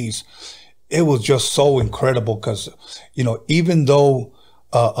police. It was just so incredible because, even though,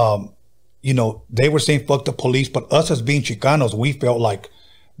 they were saying fuck the police, but us as being Chicanos, we felt like,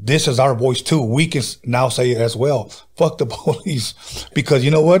 this is our voice too. We can now say it as well. Fuck the police. Because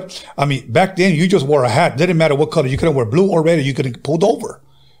you know what? I mean, back then you just wore a hat. Didn't matter what color. You couldn't wear blue or red, or you couldn't get pulled over.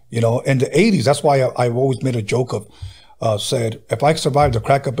 In the 80s, that's why I've always made a joke of, said, if I survived the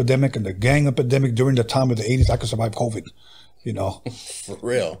crack epidemic and the gang epidemic during the time of the 80s, I could survive COVID. For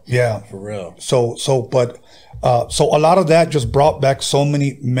real. Yeah. For real. So a lot of that just brought back so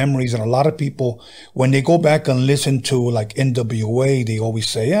many memories, and a lot of people, when they go back and listen to like NWA, they always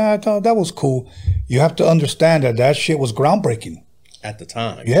say, yeah, I thought that was cool. You have to understand that shit was groundbreaking. At the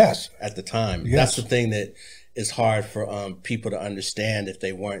time. Yes. At the time. Yes. That's the thing that is hard for people to understand if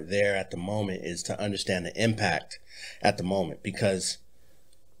they weren't there at the moment, is to understand the impact at the moment, because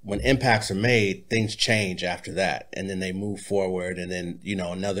when impacts are made, things change after that, and then they move forward, and then,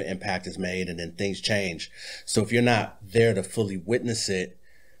 another impact is made, and then things change. So if you're not there to fully witness it,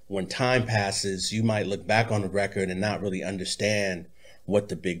 when time passes, you might look back on the record and not really understand what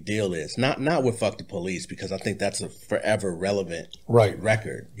the big deal is. Not with Fuck the Police, because I think that's a forever relevant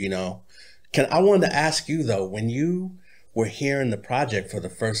record, I wanted to ask you though, when you were hearing the project for the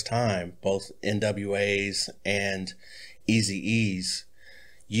first time, both NWA's and Eazy-E's,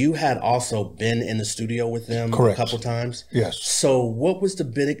 you had also been in the studio with them Correct. A couple times. Yes. So what was the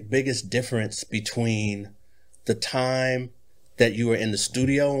biggest difference between the time that you were in the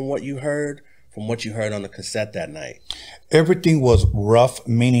studio and what you heard from what you heard on the cassette that night? Everything was rough,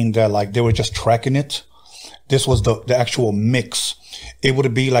 meaning that like they were just tracking it. This was the actual mix. it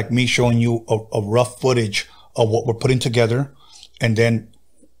would be like me showing you a rough footage of what we're putting together, and then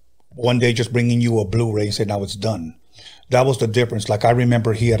one day just bringing you a Blu-ray and say, now it's done. That was the difference. Like, I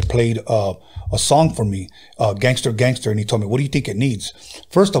remember he had played a song for me, Gangster Gangster, and he told me, what do you think it needs?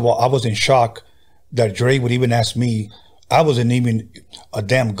 First of all, I was in shock that Dre would even ask me. I wasn't even a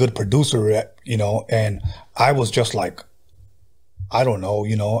damn good producer, you know, and I was just like, I don't know,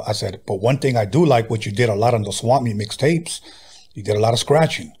 you know. I said, but one thing I do like, what you did a lot on the Swamp Meet mixtapes, you did a lot of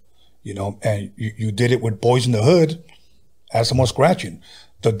scratching, you know, and you did it with Boys in the Hood, had some more scratching.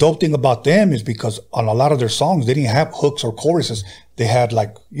 The dope thing about them is because on a lot of their songs, they didn't have hooks or choruses. They had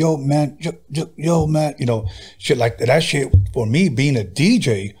like, yo, man, yo, man, you know, shit like that. That shit, for me, being a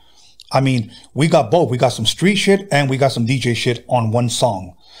DJ, I mean, we got both. We got some street shit and we got some DJ shit on one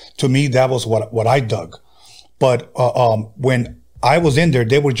song. To me, that was what I dug. But when I was in there,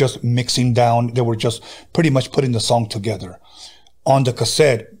 they were just mixing down. They were just pretty much putting the song together. On the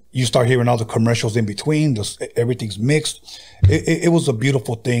cassette, you start hearing all the commercials in between. Everything's mixed. It was a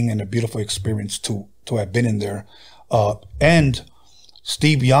beautiful thing and a beautiful experience to have been in there. And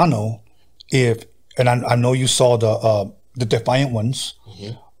Steve Yano, and I know you saw the Defiant Ones.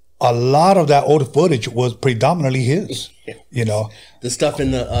 Mm-hmm. A lot of that old footage was predominantly his. You know, the stuff in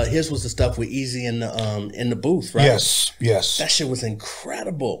the his was the stuff with Easy in the booth, right? Yes. That shit was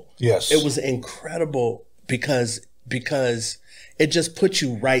incredible. Yes, it was incredible because it just put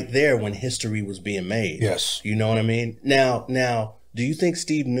you right there when history was being made. Yes. You know what I mean? Now, do you think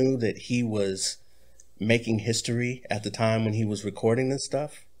Steve knew that he was making history at the time when he was recording this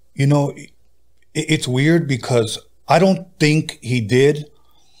stuff? You know, it's weird because I don't think he did,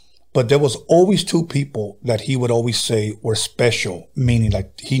 but there was always two people that he would always say were special, meaning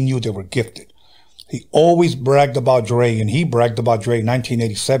like he knew they were gifted. He always bragged about Dre, and he bragged about Dre in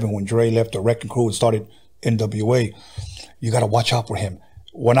 1987 when Dre left the Wrecking Crew and started NWA. You got to watch out for him.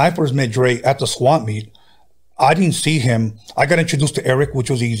 When I first met Dre at the Swamp Meet, I didn't see him. I got introduced to Eric, which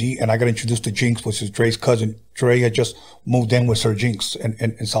was easy, and I got introduced to Jinx, which is Dre's cousin. Dre had just moved in with Sir Jinx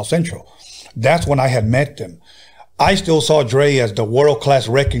in South Central. That's when I had met them. I still saw Dre as the world-class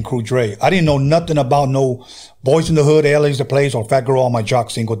Wrecking Crew Dre. I didn't know nothing about no Boys in the Hood, LA's the Place, or Fat Girl on My Jock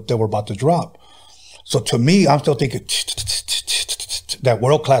single that were about to drop. So to me, I'm still thinking that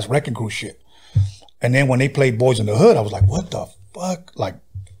world-class Wrecking Crew shit. And then when they played Boys in the Hood, I was like, what the fuck? Like,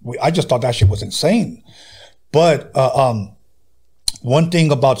 I just thought that shit was insane. But one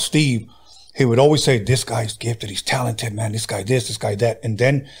thing about Steve, he would always say, this guy's gifted, he's talented, man, this guy this guy that. And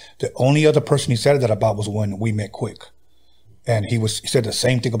then the only other person he said that about was when we met Quick. And he said the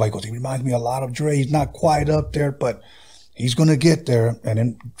same thing about, he goes, he reminds me a lot of Dre. He's not quite up there, but he's going to get there. And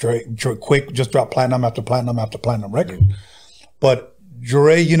then Dre Quick just dropped platinum after platinum after platinum record. But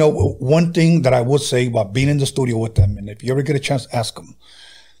Dre, you know, one thing that I would say about being in the studio with them, and if you ever get a chance, ask him.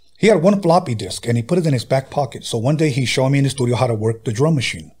 He had one floppy disk, and he put it in his back pocket. So one day he's showing me in the studio how to work the drum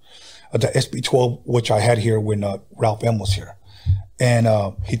machine, the SB12, which I had here when Ralph M was here. And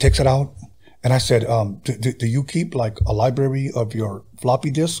he takes it out, and I said, do you keep like a library of your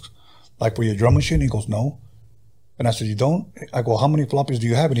floppy disks, like for your drum machine? He goes, no. And I said, you don't? I go, how many floppies do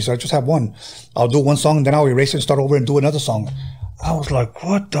you have? And he said, I just have one. I'll do one song, and then I'll erase it and start over and do another song. I was like,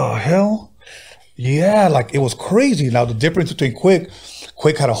 what the hell? Yeah, like it was crazy. Now the difference between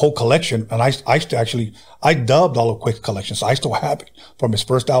Quick had a whole collection, and I dubbed all of Quick's collections. So I still have it from his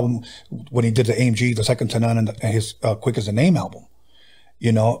first album when he did the AMG, the Second to None, and his Quick as a Name album,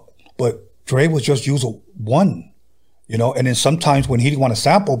 you know. But Dre was just using one, you know. And then sometimes when he didn't want to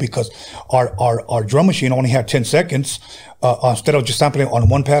sample because our drum machine only had 10 seconds, instead of just sampling on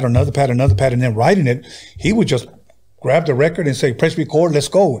one pad, another pad, and then writing it, he would just grab the record and say, press record, let's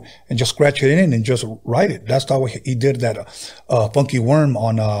go, and just scratch it in and just write it. That's how he did that Funky Worm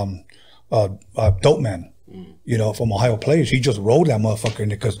on Dope Man, you know, from Ohio Players. He just wrote that motherfucker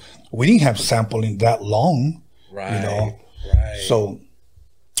in it because we didn't have sampling that long, right? You know, right.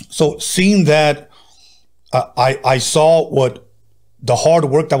 So seeing that, I saw what the hard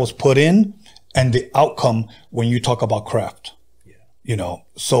work that was put in and the outcome when you talk about craft. Yeah. You know,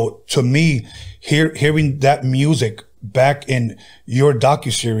 so to me, hearing that music back in your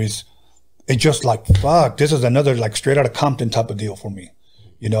docuseries, it just like, fuck, this is another like Straight Outta Compton type of deal for me.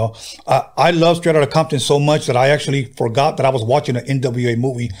 You know, I love Straight Outta Compton so much that I actually forgot that I was watching an NWA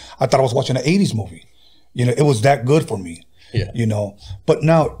movie. I thought I was watching an 80s movie. You know, it was that good for me. Yeah. You know, but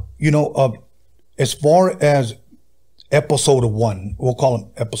now, you know, as far as episode 1, we'll call him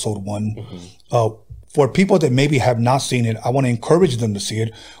episode 1, for people that maybe have not seen it, I want to encourage them to see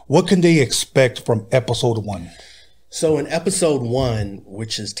it. What can they expect from episode 1? So in episode 1,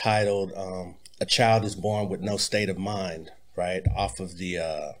 which is titled A Child is Born with No State of Mind, right? Off of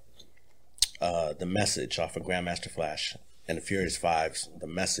the Message, off of Grandmaster Flash and the Furious Fives, The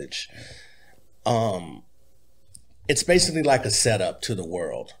Message. It's basically like a setup to the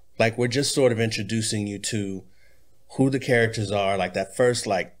world. Like, we're just sort of introducing you to who the characters are. Like, that first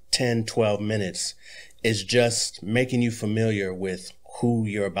 10, 12 minutes is just making you familiar with who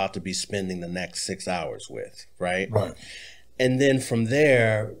you're about to be spending the next 6 hours with, right? Right. And then from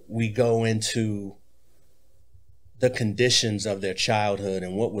there, we go into the conditions of their childhood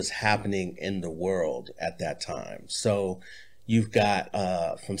and what was happening in the world at that time. So you've got,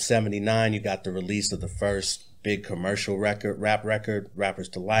 from 79, you got the release of the first big commercial rap record, Rapper's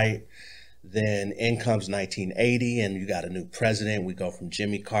Delight. Then in comes 1980, and you got a new president. We go from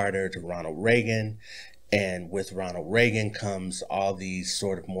Jimmy Carter to Ronald Reagan. And with Ronald Reagan comes all these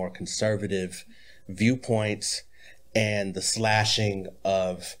sort of more conservative viewpoints and the slashing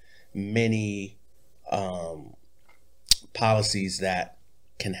of many policies that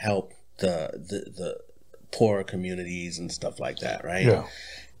can help the poorer communities and stuff like that, right? Yeah.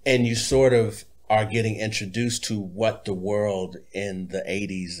 And you sort of are getting introduced to what the world in the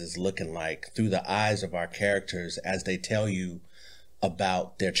 80s is looking like through the eyes of our characters as they tell you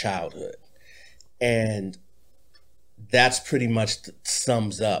about their childhood. And that's pretty much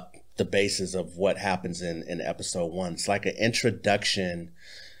sums up the basis of what happens in episode 1. It's like an introduction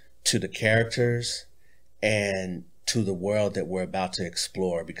to the characters and to the world that we're about to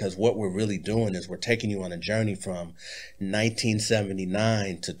explore, because what we're really doing is we're taking you on a journey from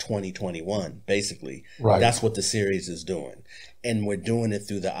 1979 to 2021, basically. Right. That's what the series is doing. And we're doing it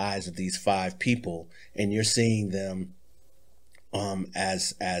through the eyes of these 5 people, and you're seeing them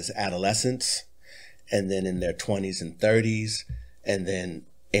as adolescents, and then in their 20s and 30s, and then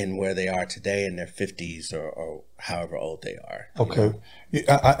in where they are today in their 50s or however old they are. Okay.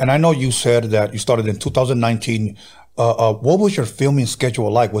 And I know you said that you started in 2019. What was your filming schedule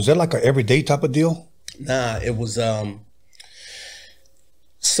like? Was it like an everyday type of deal? Nah, it was,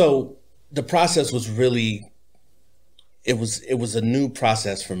 so the process was really, it was a new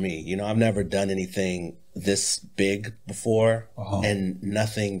process for me. You know, I've never done anything this big before, and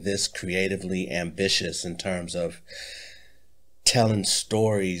nothing this creatively ambitious in terms of telling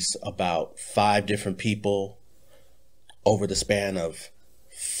stories about 5 different people over the span of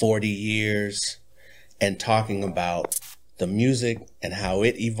 40 years and talking about the music and how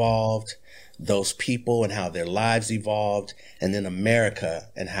it evolved, those people and how their lives evolved, and then America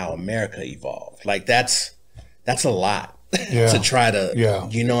and how America evolved. Like, that's a lot to try to,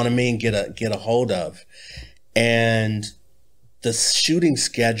 you know what I mean, get a hold of. And the shooting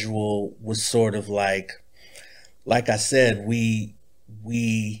schedule was sort of like I said, we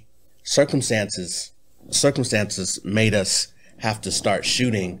circumstances made us have to start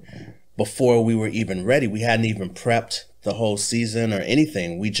shooting before we were even ready. We hadn't even prepped the whole season or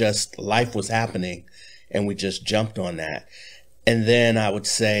anything. Life was happening and we just jumped on that. And then I would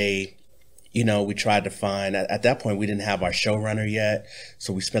say, you know, we tried to find, at that point, we didn't have our showrunner yet.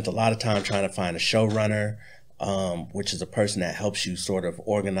 So we spent a lot of time trying to find a showrunner, which is a person that helps you sort of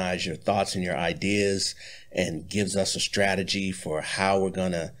organize your thoughts and your ideas and gives us a strategy for how we're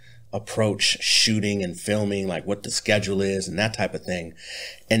going to approach shooting and filming, like what the schedule is and that type of thing.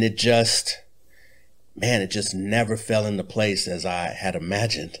 And it just never fell into place as I had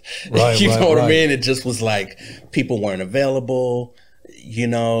imagined. Right, you know what right. I mean? It just was like people weren't available, you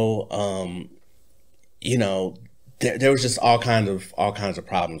know, there was just all kinds of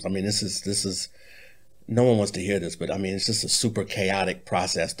problems. I mean, this is no one wants to hear this, but I mean, it's just a super chaotic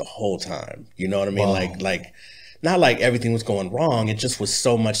process the whole time. You know what I mean? Wow. Like not like everything was going wrong. It just was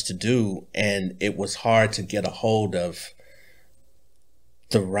so much to do, and it was hard to get a hold of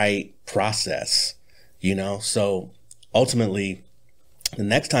the right process, you know? So ultimately, the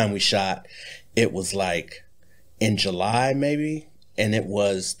next time we shot, it was like in July maybe, and it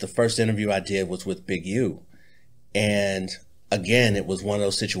was, the first interview I did was with Big U. And again, it was one of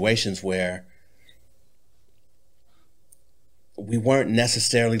those situations where we weren't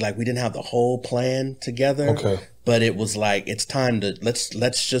necessarily, like, we didn't have the whole plan together. Okay. But it was like, it's time to let's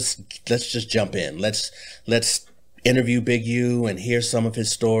just jump in. Let's interview Big U and hear some of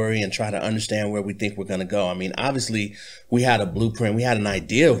his story and try to understand where we think we're gonna go. I mean, obviously we had a blueprint, we had an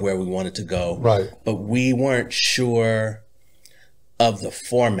idea of where we wanted to go. Right. But we weren't sure of the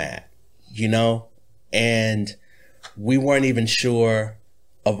format, you know? And we weren't even sure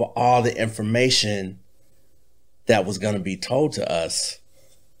of all the information that was going to be told to us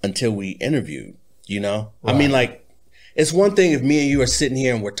until we interviewed, you know? Right. I mean, like, it's one thing if me and you are sitting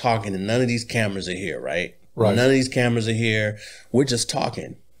here and we're talking and none of these cameras are here, right? Right. None of these cameras are here. We're just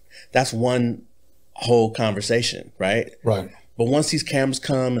talking. That's one whole conversation, right? Right. But once these cameras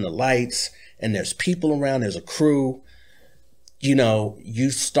come and the lights and there's people around, there's a crew, you know, you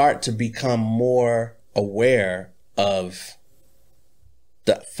start to become more aware of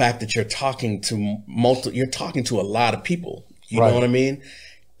the fact that you're talking to a lot of people. You know what I mean?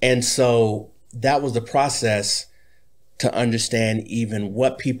 And so that was the process to understand even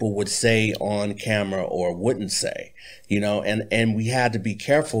what people would say on camera or wouldn't say, you know, and we had to be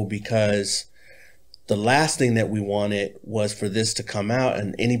careful because the last thing that we wanted was for this to come out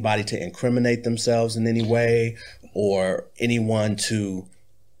and anybody to incriminate themselves in any way or anyone to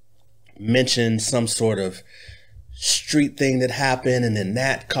mention some sort of street thing that happened and then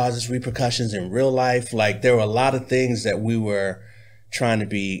that causes repercussions in real life. Like there were a lot of things that we were trying to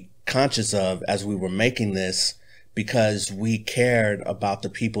be conscious of as we were making this because we cared about the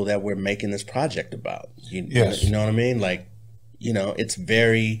people that we're making this project about. You know what I mean? Like, you know, it's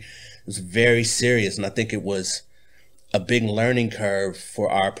very serious. And I think it was a big learning curve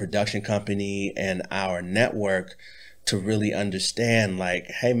for our production company and our network to really understand like,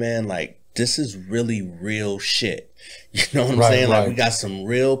 hey man, like this is really real shit. You know what I'm saying? Like we got some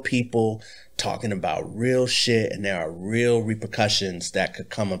real people talking about real shit and there are real repercussions that could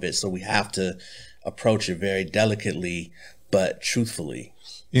come of it. So we have to approach it very delicately, but truthfully.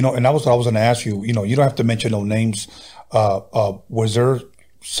 You know, and that was what I was going to ask you. You know, you don't have to mention no names. Was there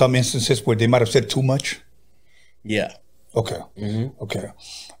some instances where they might have said too much? Yeah. Okay. Mm-hmm. Okay.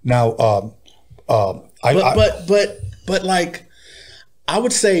 Now, but like, I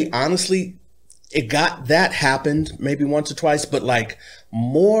would say honestly, that happened maybe once or twice, but like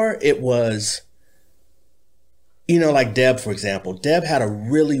more it was, you know, like Deb, for example. Deb had a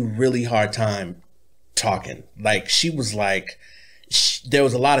really, really hard time talking. Like she was like, there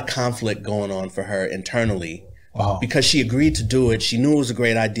was a lot of conflict going on for her internally. Wow. Because she agreed to do it. She knew it was a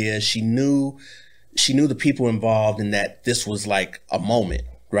great idea. She knew the people involved and that this was like a moment,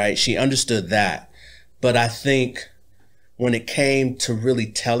 right? She understood that. But I think when it came to really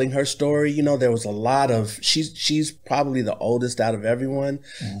telling her story, you know, there was a lot of, she's probably the oldest out of everyone.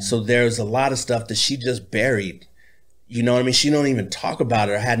 Mm-hmm. So there's a lot of stuff that she just buried. You know what I mean? She don't even talk about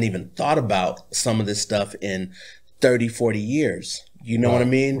it or hadn't even thought about some of this stuff in 30, 40 years. You know what I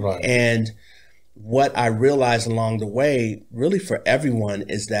mean? Right. And what I realized along the way, really for everyone,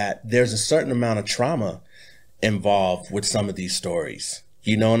 is that there's a certain amount of trauma involved with some of these stories.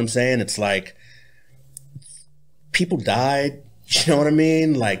 You know what I'm saying? It's like people died, you know what I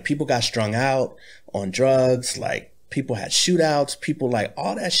mean? Like people got strung out on drugs, like people had shootouts, people like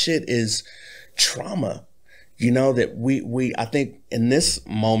all that shit is trauma. You know, that I think in this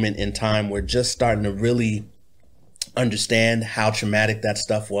moment in time, we're just starting to really understand how traumatic that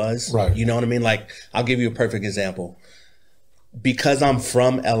stuff was. Right. You know what I mean? Like, I'll give you a perfect example. Because I'm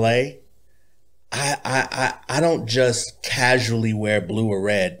from LA, I don't just casually wear blue or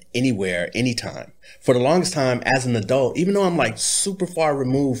red anywhere, anytime. For the longest time as an adult, even though I'm like super far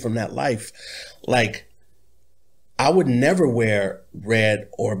removed from that life, like I would never wear red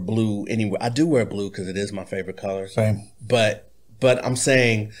or blue anywhere. I do wear blue because it is my favorite color. Same. But I'm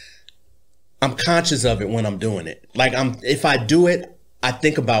saying I'm conscious of it when I'm doing it. Like if I do it, I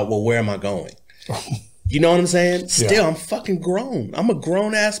think about, well, where am I going? You know what I'm saying? Still, I'm fucking grown. I'm a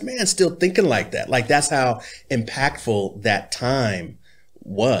grown ass man still thinking like that. Like that's how impactful that time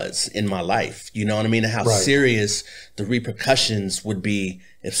was in my life. You know what I mean? And how serious the repercussions would be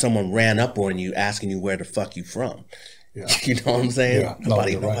if someone ran up on you asking you where the fuck you from. Yeah. You know what I'm saying? Yeah.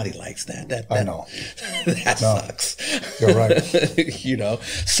 Nobody likes that. I know. That sucks. You're right. You know?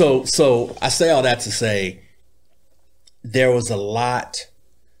 So I say all that to say there was a lot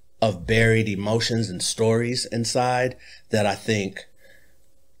of buried emotions and stories inside that I think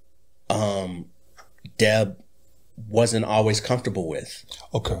Deb wasn't always comfortable with.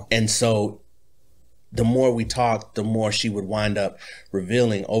 Okay. And so the more we talked, the more she would wind up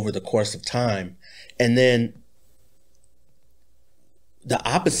revealing over the course of time. And then the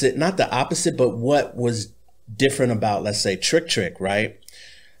opposite, not the opposite, but what was different about, let's say, Trick, right?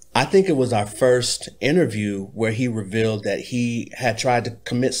 I think it was our first interview where he revealed that he had tried to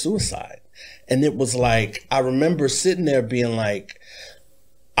commit suicide. And it was like, I remember sitting there being like,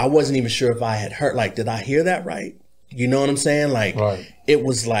 I wasn't even sure if I had heard, like, did I hear that right? You know what I'm saying? Like, It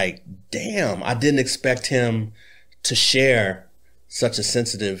was like, damn, I didn't expect him to share such a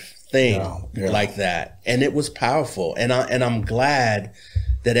sensitive thing like that. And it was powerful. And I'm glad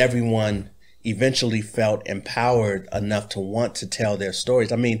that everyone eventually felt empowered enough to want to tell their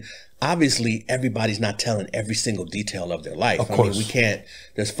stories. I mean, obviously everybody's not telling every single detail of their life. Of course. I mean, we can't,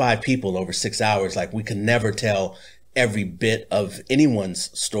 there's 5 people over 6 hours. Like we can never tell every bit of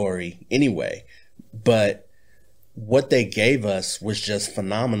anyone's story anyway. But what they gave us was just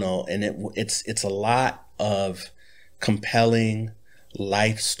phenomenal, and it's a lot of compelling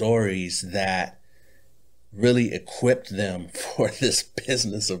life stories that really equipped them for this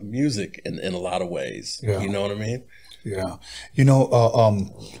business of music in a lot of ways. Yeah. You know what I mean? Yeah. You know,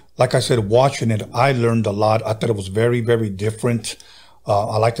 like I said, watching it, I learned a lot. I thought it was very, very different.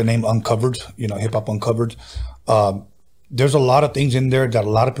 I like the name Uncovered, you know, Hip Hop Uncovered. There's a lot of things in there that a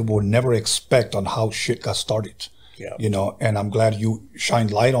lot of people would never expect on how shit got started. Yeah. You know, and I'm glad you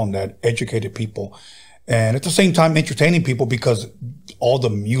shined light on that, educated people. And at the same time, entertaining people, because all the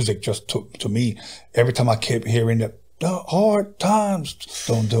music just took to me, every time I kept hearing that, the hard times,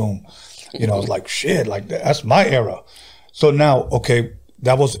 Stone Doom, you know, I was like, shit, like that's my era. So now, okay,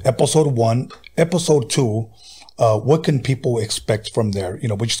 that was episode 1. Episode 2, what can people expect from there? You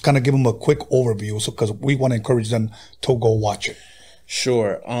know, we just kind of give them a quick overview, so because we want to encourage them to go watch it.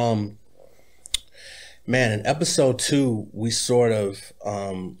 Sure. Man, in episode 2, we sort of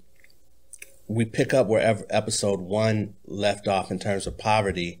we pick up wherever episode 1 left off in terms of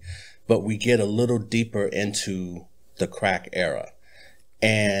poverty, but we get a little deeper into the crack era,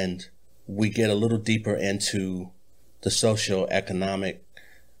 and we get a little deeper into the socio-economic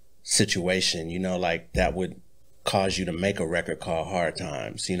situation, you know, like that would cause you to make a record called Hard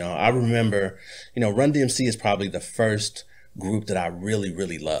Times. You know, I remember, you know, Run DMC is probably the first group that I really,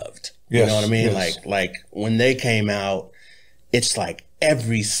 really loved. Yes, you know what I mean? yes. Like when they came out, it's like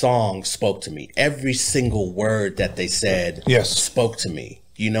every song spoke to me. Every single word that they said Yes. spoke to me.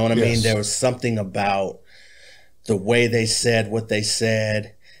 You know what I mean? Yes. There was something about the way they said what they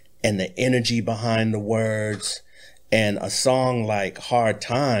said and the energy behind the words. And a song like Hard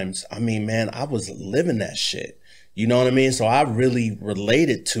Times, I mean, man, I was living that shit. You know what I mean? So I really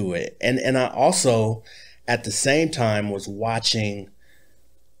related to it. And I also, at the same time, was watching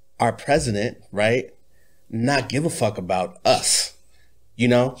our president, right, not give a fuck about us. You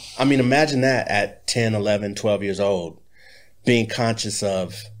know? I mean, imagine that at 10, 11, 12 years old, being conscious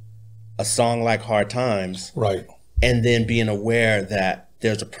of a song like Hard Times, Right. and then being aware that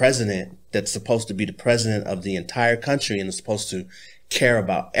there's a president that's supposed to be the president of the entire country and is supposed to care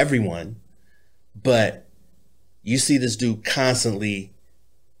about everyone. But you see this dude constantly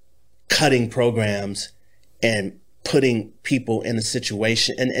cutting programs and putting people in a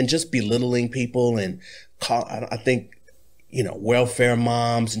situation and just belittling people and I think, you know, welfare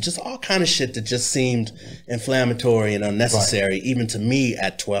moms and just all kind of shit that just seemed inflammatory and unnecessary, even to me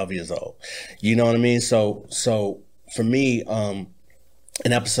at 12 years old. You know what I mean? So for me,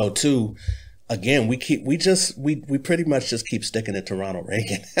 in episode 2, again, we pretty much just keep sticking it to Ronald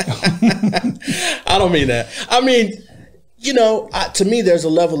Reagan. I don't mean that. I mean, you know, to me, there's a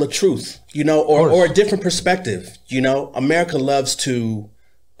level of truth, you know, or a different perspective. You know, America loves to,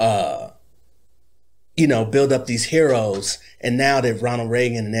 you know, build up these heroes. And now that Ronald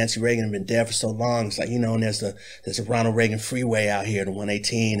Reagan and Nancy Reagan have been dead for so long, it's like, you know, and there's a Ronald Reagan freeway out here, the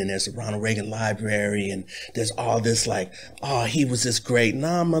 118, and there's a Ronald Reagan library, and there's all this like, oh, he was this great.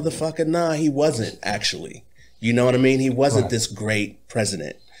 Nah, motherfucker, nah, he wasn't actually. You know what I mean? He wasn't this great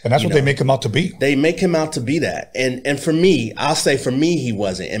president. And that's what they make him out to be. They make him out to be that. And for me, I'll say for me, he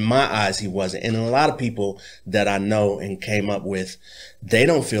wasn't. In my eyes, he wasn't. And a lot of people that I know and came up with, they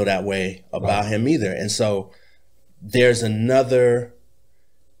don't feel that way about him either. And so there's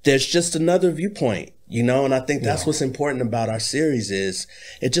just another viewpoint, you know? And I think that's what's important about our series is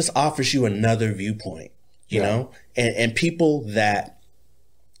it just offers you another viewpoint, you know? And people that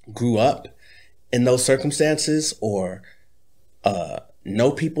grew up in those circumstances or,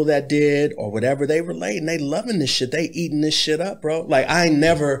 know people that did or whatever, they relate and they loving this shit. They eating this shit up, bro. Like I ain't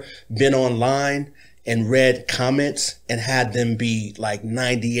never been online and read comments and had them be like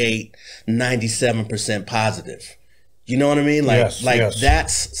 98, 97% positive. You know what I mean? Like,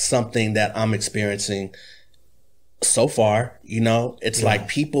 that's something that I'm experiencing so far, you know? It's like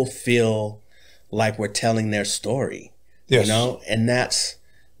people feel like we're telling their story, you know? And that's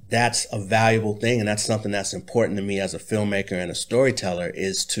a valuable thing. And that's something that's important to me as a filmmaker and a storyteller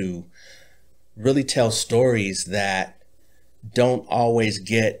is to really tell stories that don't always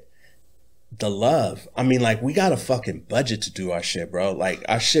get the love. I mean, like we got a fucking budget to do our shit, bro. Like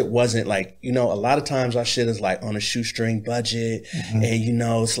our shit wasn't like, you know, a lot of times our shit is like on a shoestring budget and you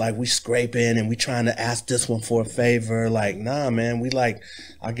know, it's like we scraping and we trying to ask this one for a favor. Like, nah, man, we like,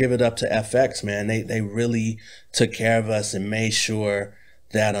 I give it up to FX, man. They really took care of us and made sure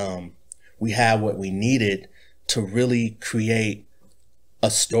that we had what we needed to really create a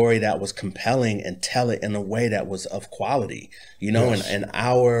story that was compelling and tell it in a way that was of quality, you know, and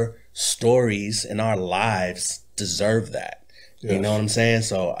our stories and our lives deserve that, You know what I'm saying?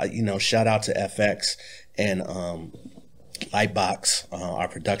 So, you know, shout out to FX and Lightbox, our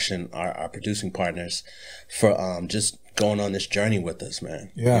producing partners, for just going on this journey with us, man.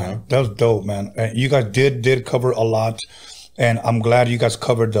 Yeah, you know? that was dope, man. And you guys did cover a lot, and I'm glad you guys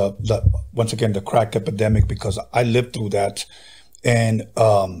covered the once again the crack epidemic, because I lived through that, and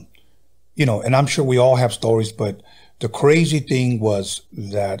you know, and I'm sure we all have stories, but the crazy thing was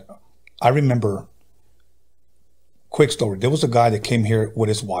that I remember. Quick story. There was a guy that came here with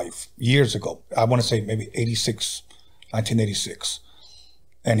his wife years ago. I want to say maybe 1986.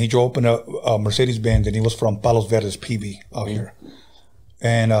 And he drove up in a Mercedes-Benz, and he was from Palos Verdes, PV, out here.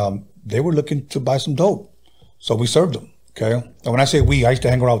 And they were looking to buy some dope. So we served them, okay? And when I say we, I used to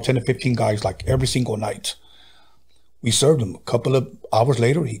hang around with 10 to 15 guys like every single night. We served him. A couple of hours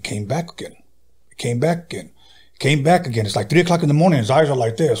later, he came back again. Came back again. It's like 3 o'clock in the morning. His eyes are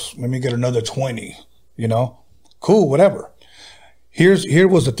like this. Let me get another 20, you know? Cool, whatever. Here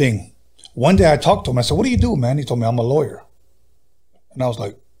was the thing. One day I talked to him. I said, "What do you do, man?" He told me, "I'm a lawyer." And I was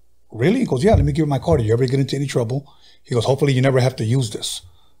like, "Really?" He goes, "Yeah, let me give you my card. If you ever get into any trouble," he goes, "hopefully you never have to use this."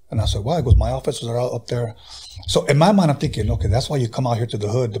 And I said, "Why?" He goes, "My offices are up there." So in my mind, I'm thinking, okay, that's why you come out here to the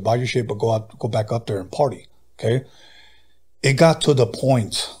hood to buy your shit, but go back up there and party. Okay. It got to the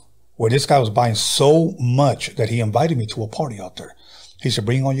point where this guy was buying so much that he invited me to a party out there. He said,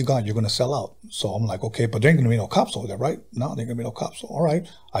 "Bring all you got. You're going to sell out." So I'm like, okay, but there ain't going to be no cops over there, right? No, there ain't going to be no cops. So, all right.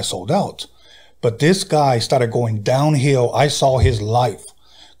 I sold out. But this guy started going downhill. I saw his life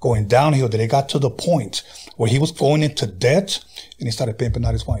going downhill, that it got to the point where he was going into debt, and he started pimping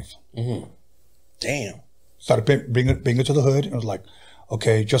out his wife. Mm-hmm. Damn. Started bringing her to the hood. And it was like,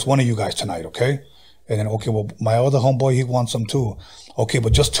 okay, just one of you guys tonight, okay? And then, okay, well, my other homeboy, he wants some too. Okay,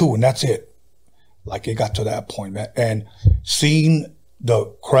 but just two, and that's it. Like, it got to that point, man. And seeing the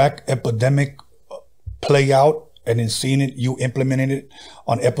crack epidemic play out, and then seeing it, you implementing it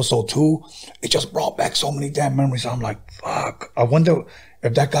on episode 2, it just brought back so many damn memories. I'm like, fuck, I wonder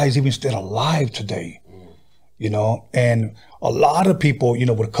if that guy's even still alive today, you know? And a lot of people, you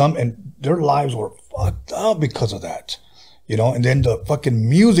know, would come and their lives were fucked up because of that, you know? And then the fucking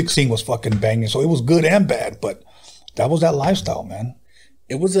music scene was fucking banging. So it was good and bad, but that was that lifestyle, man.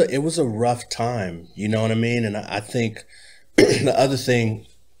 It was a rough time, you know what I mean? And I think the other thing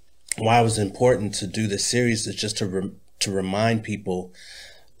why it was important to do this series is just to remind people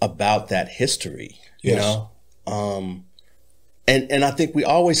about that history, you know? And I think we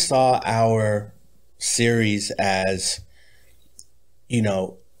always saw our series as, you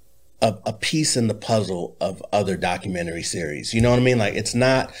know, a piece in the puzzle of other documentary series. You know what I mean? Like, it's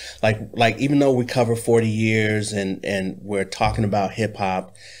not like even though we cover 40 years and we're talking about hip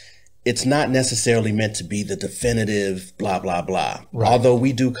hop, it's not necessarily meant to be the definitive blah, blah, blah. Right. Although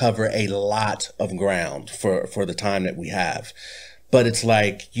we do cover a lot of ground for the time that we have. But it's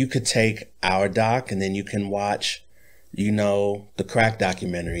like, you could take our doc and then you can watch, you know, the crack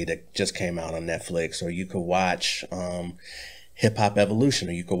documentary that just came out on Netflix, or you could watch Hip Hop Evolution,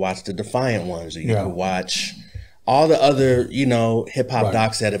 or you could watch the Defiant ones, or you could watch all the other, you know, hip hop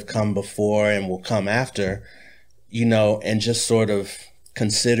docs that have come before and will come after, you know, and just sort of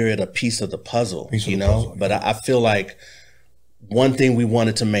consider it a piece of the puzzle, you know? But I feel like one thing we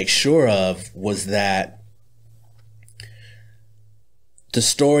wanted to make sure of was that the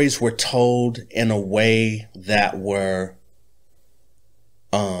stories were told in a way that were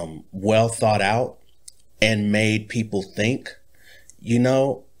well thought out and made people think, you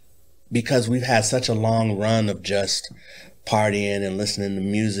know, because we've had such a long run of just partying and listening to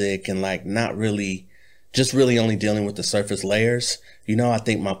music and like not really, just really only dealing with the surface layers. You know, I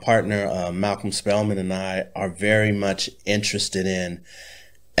think my partner, Malcolm Spellman, and I are very much interested in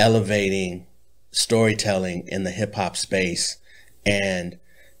elevating storytelling in the hip hop space and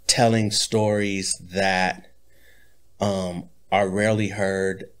telling stories that are rarely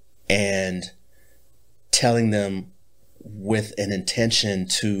heard, and telling them with an intention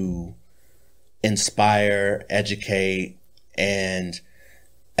to inspire, educate, and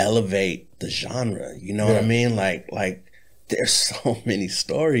elevate the genre. You know what I mean? Like there's so many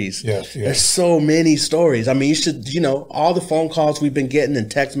stories. Yes. There's so many stories. I mean, you should, you know, all the phone calls we've been getting and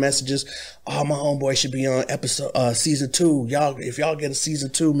text messages. Oh, my homeboy should be on season 2. Y'all, if y'all get a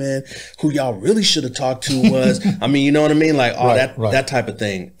season 2, man, who y'all really should have talked to was, I mean, you know what I mean? Like all that type of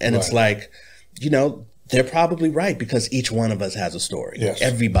thing. And it's like, you know, they're probably right, because each one of us has a story. Yes.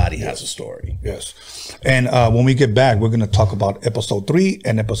 Everybody has a story. Yes. And when we get back, we're going to talk about episode 3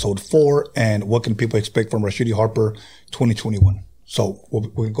 and episode 4 and what can people expect from Rashidi Harper 2021. So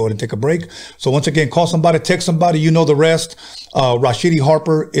we'll go ahead and take a break. So once again, call somebody, text somebody, you know the rest. Rashidi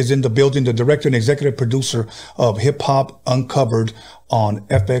Harper is in the building, the director and executive producer of Hip Hop Uncovered on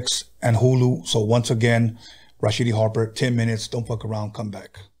FX and Hulu. So once again, Rashidi Harper, 10 minutes. Don't fuck around. Come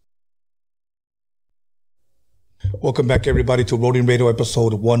back. Welcome back, everybody, to Roading Radio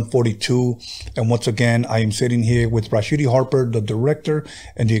episode 142. And once again, I am sitting here with Rashidi Harper, the director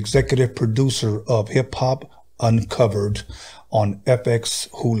and the executive producer of Hip Hop Uncovered on FX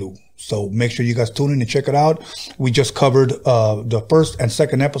Hulu. So make sure you guys tune in and check it out. We just covered the first and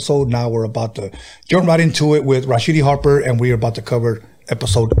second episode. Now we're about to jump right into it with Rashidi Harper, and we're about to cover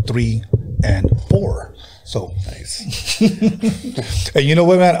episode 3 and 4. So Nice. and you know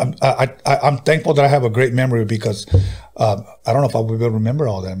what, man? I'm thankful that I have a great memory because I don't know if I'll be able to remember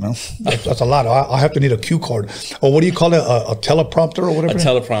all that, man. That's a lot. I have to need a cue card, or what do you call it? A teleprompter or whatever. A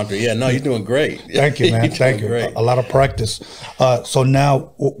teleprompter. Yeah, no, you're doing great. Thank you, man. You're Thank doing you. great. A lot of practice. So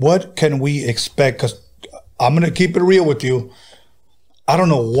now, what can we expect? Because I'm gonna keep it real with you. I don't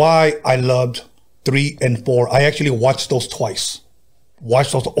know why I loved 3 and 4. I actually watched those twice.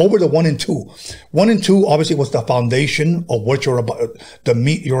 Watch those over the 1 and 2. 1 and 2 obviously was the foundation of what you're about, the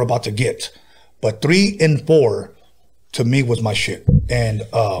meat you're about to get. But 3 and 4 to me was my shit. And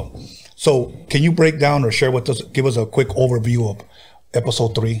so can you break down or share with us, give us a quick overview of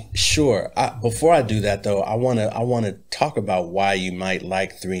episode 3? Sure. Before I do that, though, I wanna talk about why you might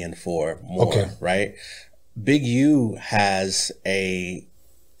like 3 and 4 more. Okay. Right. Big U has a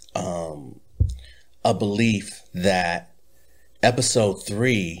belief that episode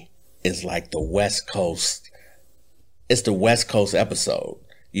 3 is like the West Coast. It's the West Coast episode.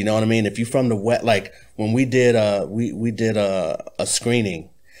 You know what I mean? If you're from the West, like when we did we did a screening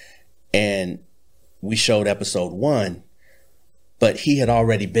and we showed episode 1, but he had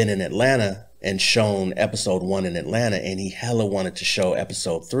already been in Atlanta and shown episode 1 in Atlanta, and he hella wanted to show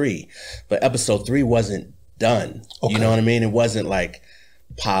episode 3, but episode 3 wasn't done. Okay. You know what I mean? It wasn't like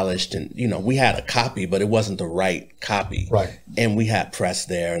polished, and we had a copy, but it wasn't the right copy. Right. And we had press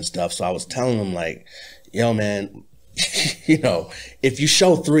there and stuff. So I was telling him like, yo, man, if you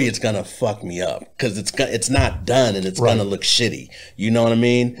show 3, it's gonna fuck me up because it's not done and it's Right. gonna look shitty. You know what I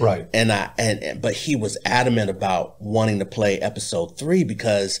mean? Right. But he was adamant about wanting to play episode 3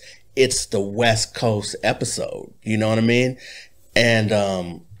 because it's the West Coast episode. You know what I mean?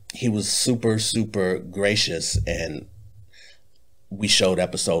 And he was super, super gracious, and we showed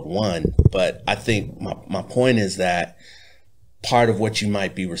episode 1. But I think my point is that part of what you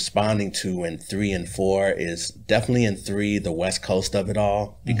might be responding to in 3 and 4 is definitely in 3, the West Coast of it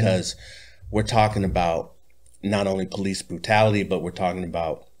all, because we're talking about not only police brutality, but we're talking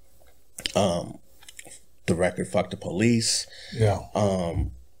about the record Fuck the Police. Yeah.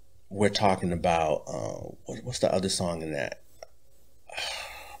 We're talking about what's the other song in that?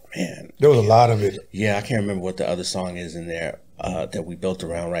 Man, There was a lot of it. yeah, I can't remember what the other song is in there that we built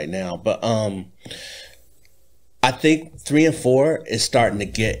around right now. But I think 3 and 4 is starting to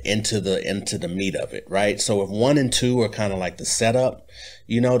get into the meat of it, right? So if 1 and 2 are kind of like the setup,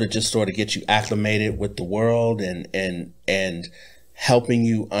 to just sort of get you acclimated with the world and helping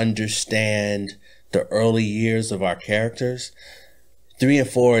you understand the early years of our characters, 3 and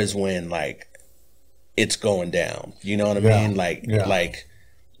 4 is when like it's going down. You know what I Yeah. mean? Like Yeah. like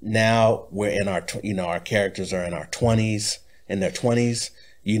now we're in our our characters are in their 20s, and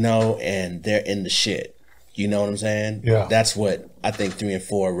they're in the shit. You know what I'm saying? Yeah. That's what I think 3 and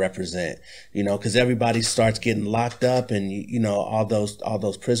 4 represent. Because everybody starts getting locked up, and all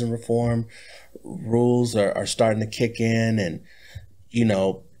those prison reform rules are starting to kick in, and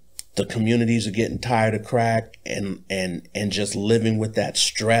the communities are getting tired of crack and just living with that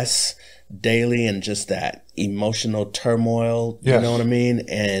stress daily and just that emotional turmoil. Yes. You know what I mean?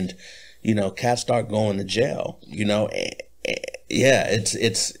 And cats start going to jail. Yeah,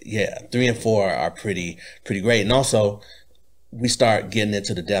 it's 3 and 4 are pretty great. And also we start getting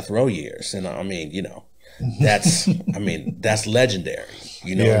into the death row years, and I mean, that's legendary.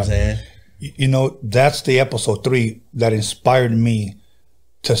 You know what I'm saying? That's the episode 3 that inspired me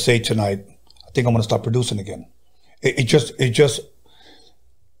to say tonight, I think I'm going to start producing again. It just,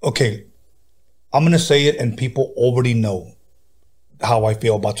 okay, I'm going to say it, and people already know how I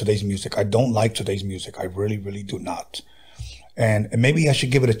feel about today's music. I don't like today's music. I really, really do not. And maybe I should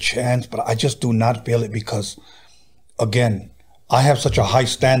give it a chance, but I just do not feel it because, again, I have such a high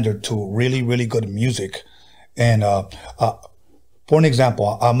standard to really, really good music. And for an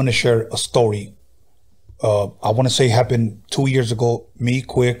example, I'm going to share a story. I want to say happened 2 years ago. Me,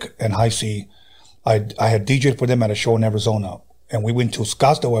 Quick, and High C, I had DJed for them at a show in Arizona. And we went to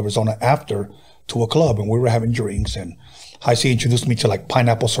Scottsdale, Arizona after to a club, and we were having drinks. And High C introduced me to like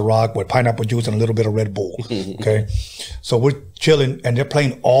pineapple Ciroc with pineapple juice and a little bit of Red Bull. Okay. So we're chilling and they're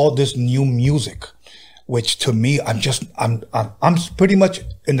playing all this new music, which to me, I'm pretty much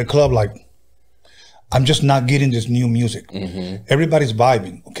in the club like, I'm just not getting this new music. Everybody's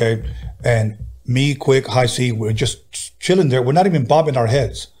vibing, okay? And me, Quick, High C, we're just chilling there. We're not even bobbing our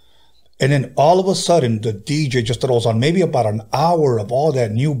heads. And then all of a sudden, the DJ just throws on maybe about an hour of all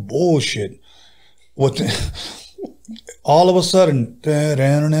that new bullshit. All of a sudden,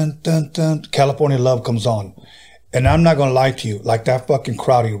 California Love comes on. And I'm not gonna lie to you, like that fucking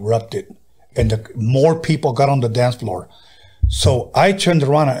crowd erupted. And more people got on the dance floor. So I turned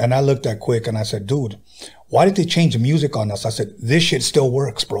around and I looked at Quick and I said, dude, why did they change the music on us? I said, this shit still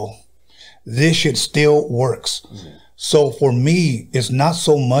works, bro. This shit still works. So for me, it's not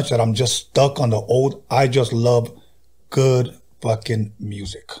so much that I'm just stuck on the old. I just love good fucking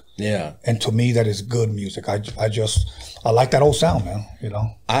music. Yeah. And to me, that is good music. I like that old sound, man. You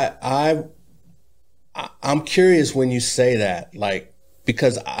know. I'm curious when you say that, like,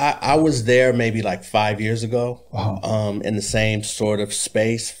 because I was there maybe like 5 years ago, in the same sort of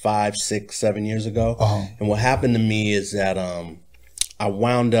space, 5, 6, 7 years ago. And what happened to me is that I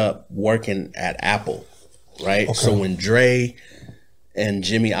wound up working at Apple, right? Okay. So when Dre and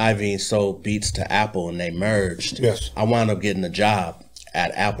Jimmy Iovine sold Beats to Apple and they merged, yes, I wound up getting a job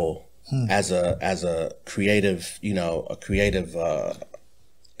at Apple as a creative,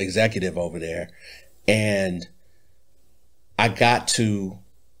 executive over there. And I got to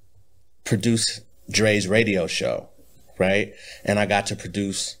produce Dre's radio show, right? And I got to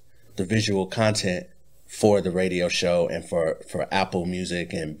produce the visual content for the radio show and for Apple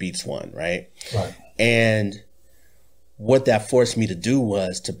Music and Beats One, right? Right. And what that forced me to do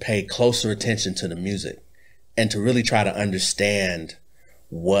was to pay closer attention to the music and to really try to understand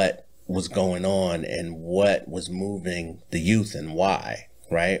what was going on and what was moving the youth and why,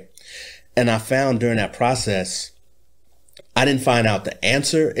 right? And I found during that process, I didn't find out the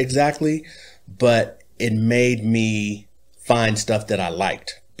answer exactly, but it made me find stuff that I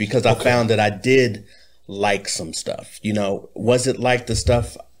liked because I found that I did like some stuff. You know, was it like the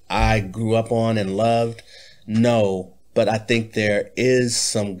stuff I grew up on and loved? No, but I think there is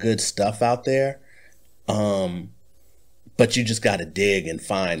some good stuff out there. But you just got to dig and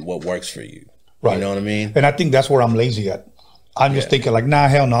find what works for you. Right. You know what I mean? And I think that's where I'm lazy at. I'm just thinking like, nah,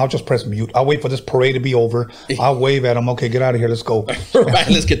 hell no, I'll just press mute. I'll wait for this parade to be over. I'll wave at them. Okay, get out of here. Let's go. Right,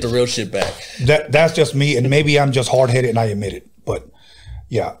 let's get the real shit back. That's just me. And maybe I'm just hard-headed and I admit it. But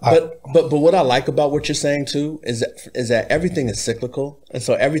yeah. But what I like about what you're saying too is that everything is cyclical. And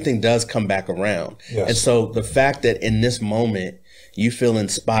so everything does come back around. Yes. And so the fact that in this moment you feel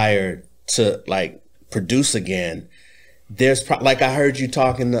inspired to like produce again, there's like I heard you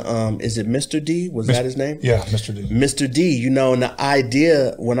talking to is it Mr. D? Was that his name? Yeah, Mr. D. Mr. D, you know, and the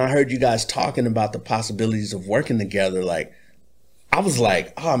idea when I heard you guys talking about the possibilities of working together, like I was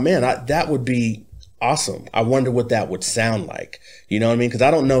like, oh man, that would be awesome. I wonder what that would sound like. You know what I mean? Because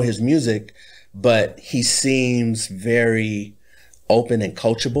I don't know his music, but he seems very open and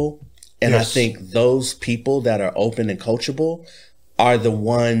coachable. And yes. I think those people that are open and coachable are the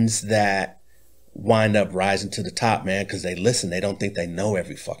ones that wind up rising to the top, man, because they listen. They don't think they know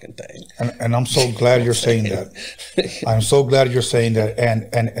every fucking thing. And I'm so glad you're saying that. I'm so glad you're saying that.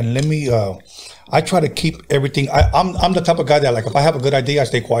 And let me, I try to keep everything. I'm the type of guy that like, if I have a good idea, I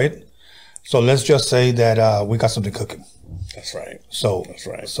stay quiet. So let's just say that we got something cooking. That's right. That's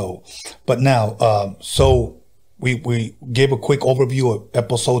right. So, but now, so we gave a quick overview of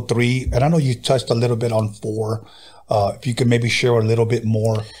episode 3, and I know you touched a little bit on 4. If you could maybe share a little bit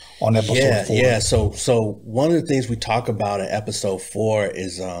more on episode 4. Yeah. So one of the things we talk about in episode 4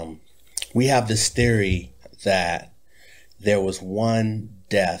 is we have this theory that there was one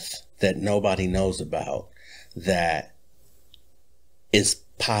death that nobody knows about that is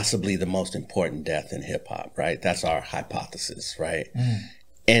possibly the most important death in hip hop, right? That's our hypothesis, right?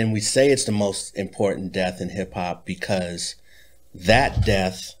 And we say it's the most important death in hip hop because that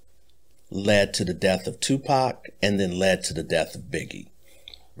death led to the death of Tupac and then led to the death of Biggie,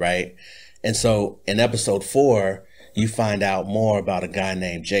 right? And so in episode 4, you find out more about a guy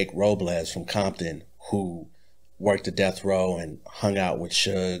named Jake Robles from Compton who worked at Death Row and hung out with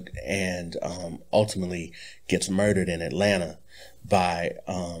Suge and ultimately gets murdered in Atlanta by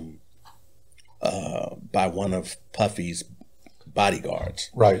one of Puffy's bodyguards.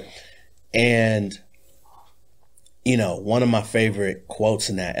 Right. And you know, one of my favorite quotes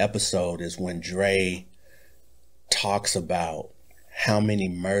in that episode is when Dre talks about how many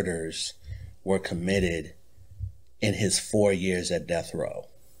murders were committed in his 4 years at Death Row.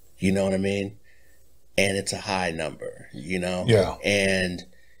 You know what I mean? And it's a high number. you know? Yeah. And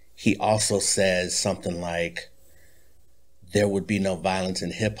he also says something like, there would be no violence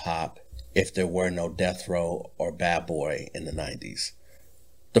in hip hop if there were no Death Row or Bad Boy in the 90s.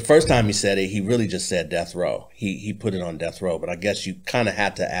 The first time he said it, he really just said Death Row. He put it on Death Row, but I guess you kind of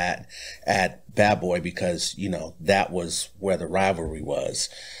had to add Bad Boy because, you know, that was where the rivalry was.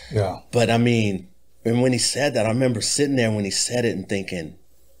 Yeah. But I mean, and when he said that, I remember sitting there when he said it and thinking,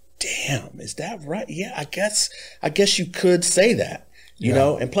 damn, is that right? Yeah, I guess you could say that. You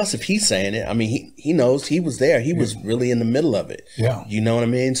know, and plus if he's saying it, I mean, he knows, he was there. He was really in the middle of it. Yeah. You know what I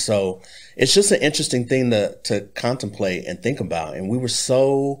mean? So it's just an interesting thing to contemplate and think about. And we were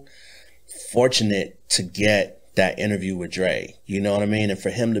so fortunate to get that interview with Dre. You know what I mean? And for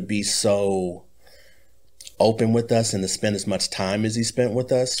him to be so open with us and to spend as much time as he spent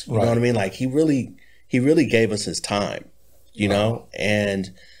with us. You know what I mean? Like he really gave us his time, you know? And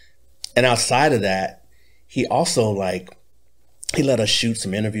outside of that, he also he let us shoot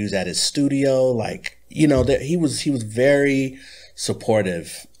some interviews at his studio. Like, you know, that he was very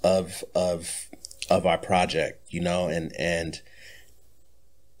supportive of our project, you know, and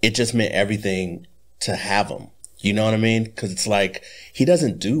it just meant everything to have him. You know what I mean? Because it's like he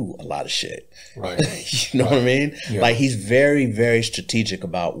doesn't do a lot of shit. Right. You know what I mean? Yeah. Like he's very, very strategic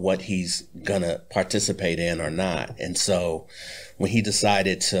about what he's gonna participate in or not. And so when he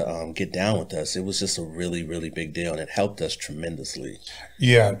decided to get down with us, it was just a really, really big deal, and it helped us tremendously.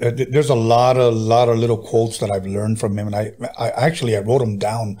 Yeah, there's a lot of little quotes that I've learned from him, and I wrote them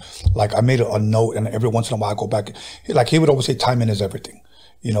down. Like I made a note, and every once in a while I go back. Like he would always say, timing is everything.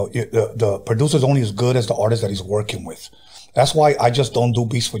 You know, the producer's only as good as the artist that he's working with. That's why I just don't do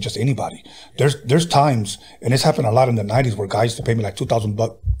beats with just anybody. There's times, and this happened a lot in the 90s, where guys used to pay me like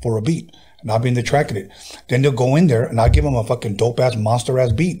 $2,000 for a beat. And I'll be in there tracking it. Then they'll go in there and I'll give them a fucking dope ass, monster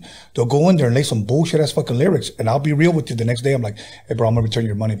ass beat. They'll go in there and lay some bullshit ass fucking lyrics. And I'll be real with you. The next day I'm like, hey bro, I'm gonna return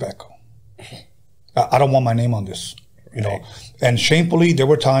your money back. I don't want my name on this, you know? And shamefully, there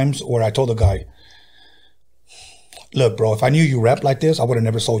were times where I told the guy, look bro, if I knew you rap like this, I would have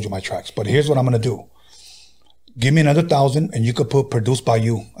never sold you my tracks. But here's what I'm gonna do. Give me another 1,000 and you could put produced by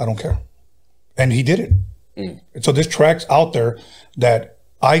you. I don't care. And he did it. And so there's tracks out there that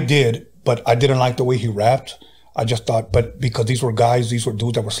I did, but I didn't like the way he rapped. I just thought, but because these were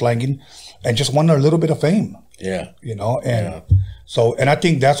dudes that were slanging and just wanted a little bit of fame. Yeah. You know, and so, and I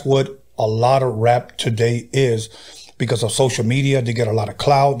think that's what a lot of rap today is, because of social media. They get a lot of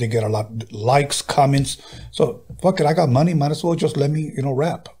clout, they get a lot of likes, comments. So fuck it, I got money, might as well just let me, you know,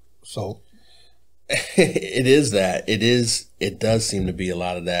 rap. So it is that. It does seem to be a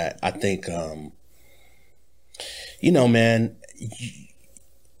lot of that. I think you know, man,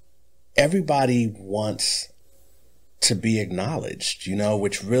 everybody wants to be acknowledged, you know,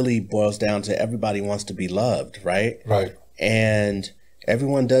 which really boils down to everybody wants to be loved, right? Right. And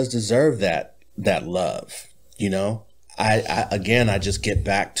everyone does deserve that love, you know? I just get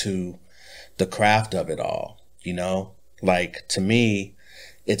back to the craft of it all, you know? Like, to me,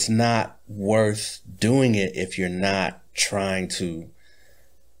 it's not worth doing it if you're not trying to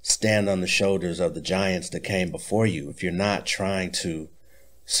stand on the shoulders of the giants that came before you, if you're not trying to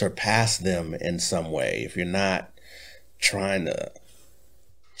surpass them in some way, if you're not trying to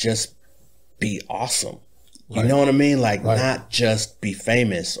just be awesome. You know what I mean? Like, not just be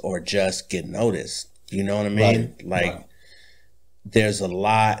famous or just get noticed. You know what I mean? Like, there's a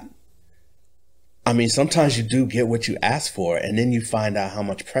lot. I mean, sometimes you do get what you ask for, and then you find out how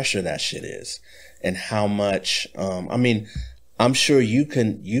much pressure that shit is, and how much, I mean, I'm sure you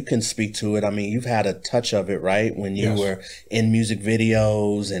can speak to it. I mean, you've had a touch of it, right? When you were in music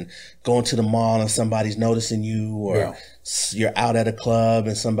videos and going to the mall and somebody's noticing you, or you're out at a club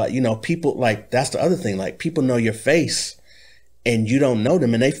and somebody, you know, people, like, that's the other thing. Like, people know your face and you don't know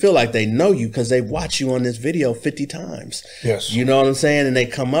them, and they feel like they know you because they watch you on this video 50 times. Yes. You know what I'm saying? And they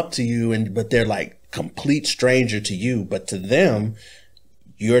come up to you, but they're like complete stranger to you, but to them,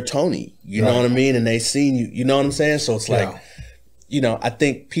 you're Tony. You know what I mean? And they seen you. You know what I'm saying? So it's like, you know, I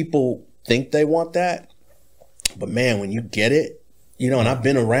think people think they want that, but man, when you get it, you know, and I've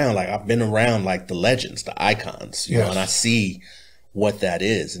been around like the legends, the icons, you know, and I see what that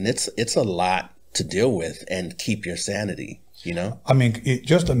is, and it's a lot to deal with and keep your sanity, you know? I mean,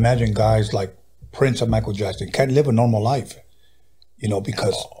 just imagine guys like Prince and Michael Jackson can't live a normal life, you know,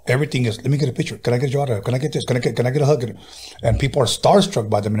 because everything is, let me get a picture. Can I get your autograph? Can I get this? Can I get a hug? And people are starstruck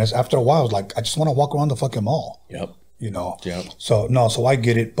by them. And after a while, it's like, I just want to walk around the fucking mall. Yep. You know? Yep. So I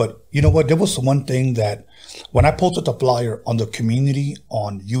get it. But you know what? There was one thing that when I posted the flyer on the community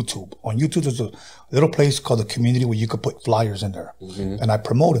on YouTube, there's a little place called the community where you could put flyers in there. And I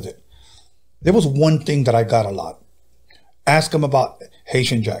promoted it. There was one thing that I got a lot. Ask him about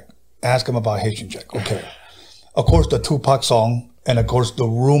Haitian Jack. Ask him about Haitian Jack. Okay. Of course, the Tupac song, and of course, the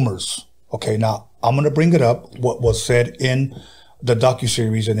rumors. Okay, now I'm going to bring it up, what was said in the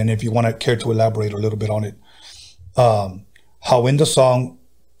docuseries, and then if you want to care to elaborate a little bit on it, how in the song,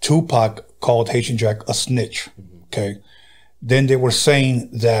 Tupac called Haitian Jack a snitch. Okay. Then they were saying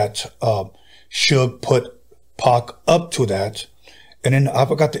that Suge put Pac up to that. And then I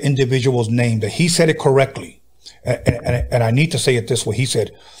forgot the individual's name, that he said it correctly. And I need to say it this way. He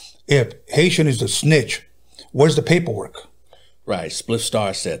said, if Haitian is the snitch, where's the paperwork? Right. Spliff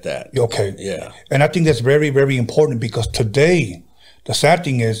Star said that. Okay. Yeah. And I think that's very, very important, because today, the sad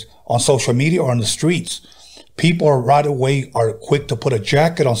thing is, on social media or on the streets, people are right away are quick to put a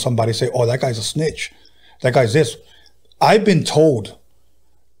jacket on somebody, say, oh, that guy's a snitch. That guy's this. I've been told,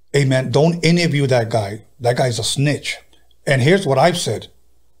 hey man, don't interview that guy. That guy's a snitch. And here's what I've said.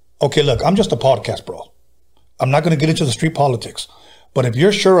 Okay, look, I'm just a podcast, bro. I'm not going to get into the street politics. But if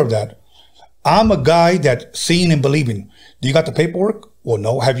you're sure of that, I'm a guy that seeing and believing. Do you got the paperwork? Well,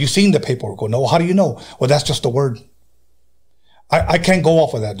 no. Have you seen the paperwork? Well, no. How do you know? Well, that's just a word. I can't go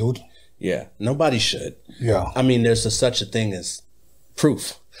off of that, dude. Yeah, nobody should. Yeah. I mean, there's such a thing as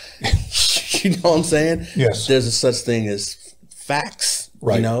proof. You know what I'm saying? Yes. There's a such thing as facts,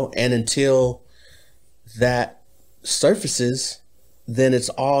 Right. you know? And until that surfaces, then it's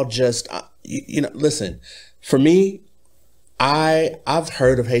all just, you know, listen, for me, I've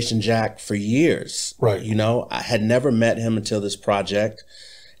heard of Haitian Jack for years. Right. You know, I had never met him until this project.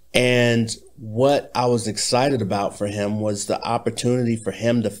 And what I was excited about for him was the opportunity for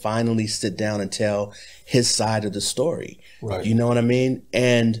him to finally sit down and tell his side of the story. Right. You know what I mean?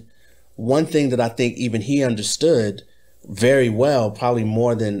 And one thing that I think even he understood very well, probably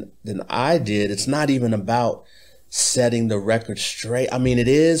more than I did, it's not even about setting the record straight. I mean, it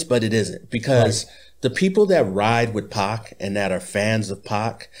is, but it isn't, because the people that ride with Pac and that are fans of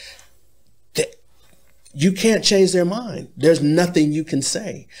Pac, you can't change their mind. There's nothing you can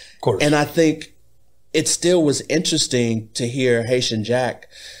say. Of course. And I think it still was interesting to hear Haitian Jack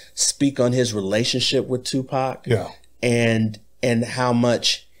speak on his relationship with Tupac. Yeah. And how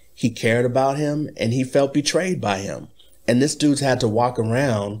much he cared about him, and he felt betrayed by him. And this dude's had to walk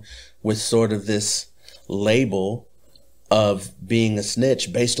around with sort of this label of being a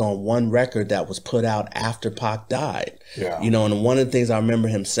snitch based on one record that was put out after Pac died. Yeah. You know, and one of the things I remember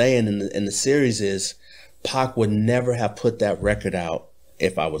him saying in the series is, Pac would never have put that record out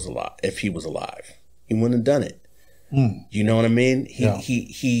if he was alive. He wouldn't have done it. You know what I mean?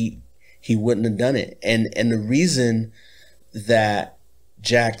 He wouldn't have done it. And the reason that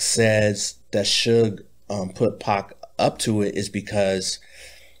Jack says that Suge put Pac up to it is because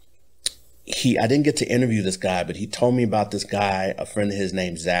I didn't get to interview this guy, but he told me about this guy, a friend of his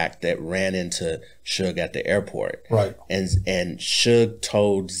named Zach, that ran into Suge at the airport. Right. And Suge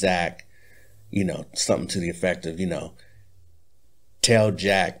told Zach, you know, something to the effect of, you know, tell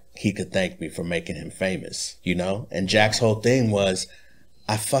Jack he could thank me for making him famous, you know? And Jack's whole thing was,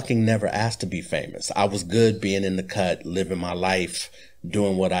 I fucking never asked to be famous. I was good being in the cut, living my life,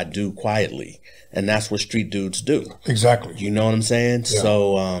 doing what I do quietly. And that's what street dudes do. Exactly. You know what I'm saying? Yeah.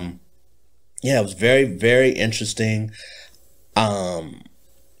 So, yeah, it was very, very interesting. I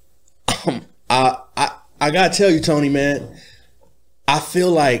gotta tell you, Tony, man, I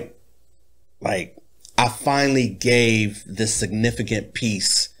feel like I finally gave this significant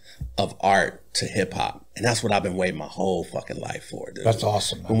piece of art to hip hop. And that's what I've been waiting my whole fucking life for, dude. That's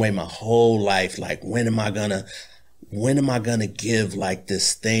awesome, man. Been waiting my whole life. Like, when am I gonna give like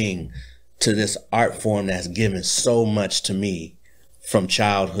this thing to this art form that's given so much to me from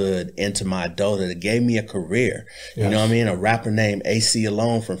childhood into my adulthood? It gave me a career. Yes. You know what I mean? A rapper named AC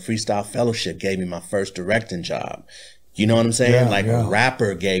Alone from Freestyle Fellowship gave me my first directing job. You know what I'm saying? A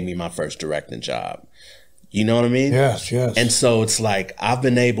rapper gave me my first directing job. You know what I mean? Yes, yes. And so it's like, I've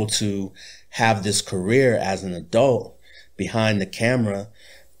been able to have this career as an adult behind the camera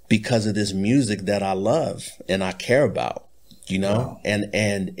because of this music that I love and I care about, you know? Wow.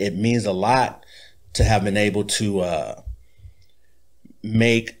 And it means a lot to have been able to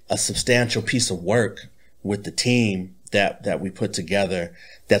make a substantial piece of work with the team that we put together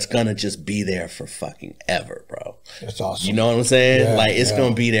that's gonna just be there for fucking ever, bro. That's awesome. You know what I'm saying? Yeah, like, it's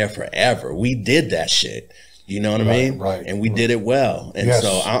gonna be there forever. We did that shit. You know what I mean? Right. And we did it well. And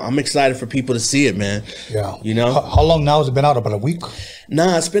so I'm excited for people to see it, man. Yeah. You know? How long now has it been out? About a week?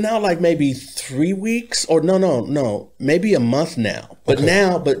 Nah, it's been out like maybe 3 weeks, or no, maybe a month now. But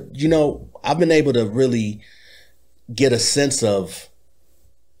you know, I've been able to really get a sense of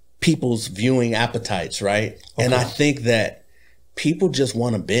people's viewing appetites, right? Okay. And I think that people just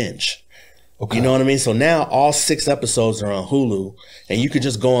want to binge. Okay. You know what I mean? So now all 6 episodes are on Hulu, and you could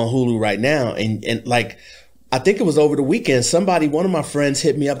just go on Hulu right now. And like, I think it was over the weekend, one of my friends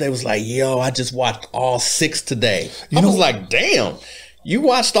hit me up. They was like, yo, I just watched all 6 today. I was like, damn, you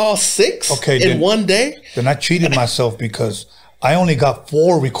watched all 6 in one day? Then I cheated myself because I only got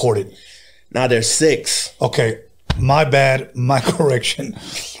 4 recorded. Now there's 6. Okay. My bad. My correction.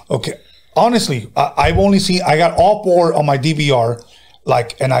 Okay. Honestly, I got all 4 on my DVR.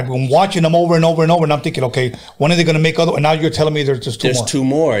 Like, and I've been watching them over and over and over, and I'm thinking, okay, when are they going to make other? And now you're telling me there's just 2 more. There's 2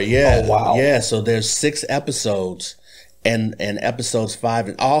 more, yeah. Oh, wow. Yeah, so there's 6 episodes, and episodes 5,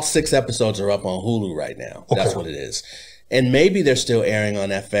 and all 6 episodes are up on Hulu right now. Okay. That's what it is. And maybe they're still airing on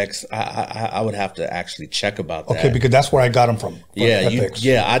FX. I would have to actually check about that. Okay, because that's where I got them from. Yeah,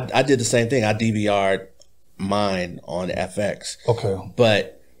 FX. I did the same thing. I DVR'd mine on FX. Okay.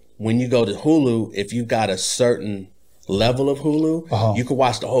 But when you go to Hulu, if you've got a certain level of Hulu, you can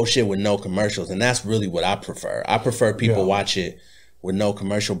watch the whole shit with no commercials, and that's really what I prefer. I prefer people watch it with no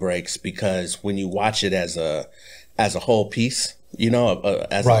commercial breaks, because when you watch it as a whole piece, you know,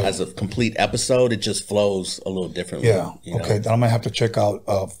 as a complete episode, it just flows a little differently. Yeah. You know? Okay. Then I might have to check out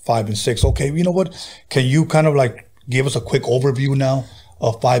 5 and 6. Okay. You know what? Can you kind of like give us a quick overview now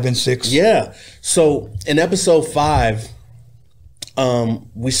of 5 and 6? Yeah. So in episode 5,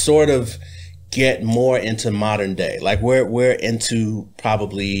 we sort of get more into modern day. Like we're into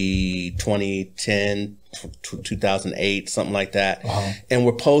probably 2010, 2008, something like that. And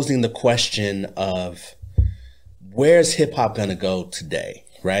we're posing the question of, where's hip hop gonna go today,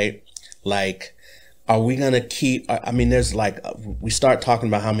 right? Like, are we gonna keep, I mean, there's like, we start talking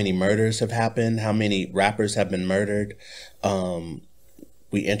about how many murders have happened, how many rappers have been murdered.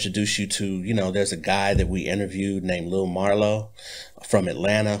 We introduce you to, you know, there's a guy that we interviewed named Lil Marlo from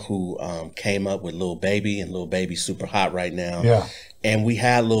Atlanta who came up with Lil Baby, and Lil Baby's super hot right now. Yeah. And we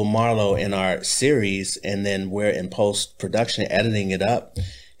had Lil Marlo in our series, and then we're in post-production editing it up,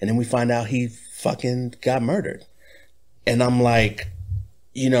 and then we find out he fucking got murdered. And I'm like,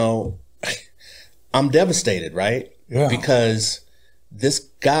 you know, I'm devastated, right? Yeah. Because this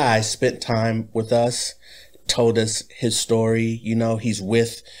guy spent time with us, told us his story. You know, he's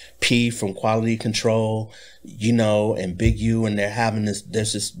with P from Quality Control, you know, and Big U, and there's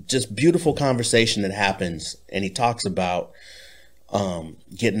this just beautiful conversation that happens, and he talks about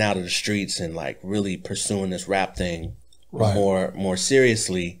getting out of the streets and like really pursuing this rap thing more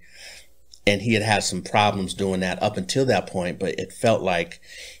seriously. And he had some problems doing that up until that point, but it felt like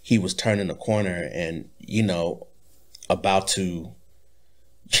he was turning a corner and, you know, about to,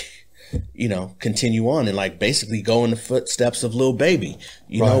 you know, continue on and like basically go in the footsteps of Lil Baby,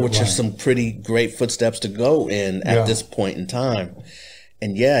 you know, which are some pretty great footsteps to go in at this point in time.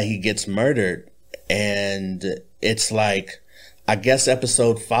 And yeah, he gets murdered. And it's like, I guess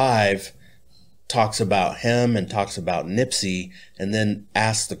episode 5 talks about him and talks about Nipsey, and then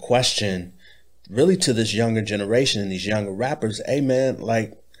asks the question really to this younger generation and these younger rappers, hey man,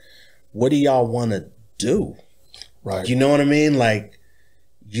 like, what do y'all want to do? Right. You know what I mean? Like,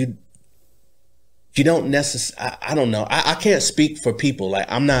 you don't necessarily, I don't know. I can't speak for people.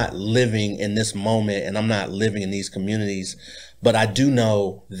 Like, I'm not living in this moment and I'm not living in these communities, but I do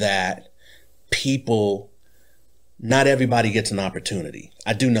know that people, not everybody gets an opportunity.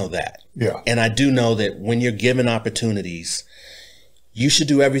 I do know that. Yeah. And I do know that when you're given opportunities, you should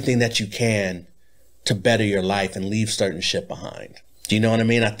do everything that you can to better your life and leave certain shit behind. Do you know what I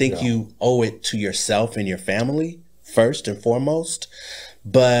mean? I think you owe it to yourself and your family first and foremost.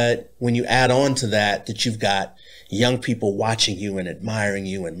 But when you add on to that you've got young people watching you and admiring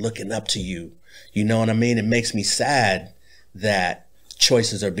you and looking up to you, you know what I mean? It makes me sad that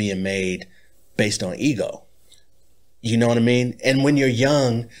choices are being made based on ego. You know what I mean? And when you're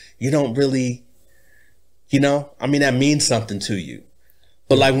young, you don't really, you know, I mean, that means something to you.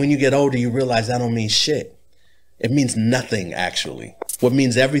 But like when you get older, you realize that don't mean shit. It means nothing, actually. What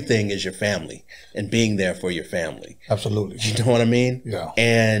means everything is your family and being there for your family. Absolutely. You know what I mean? Yeah.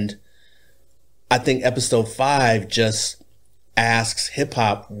 And I think episode 5 just asks hip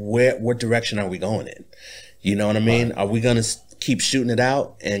hop, what direction are we going in? You know what I mean? Right. Are we going to keep shooting it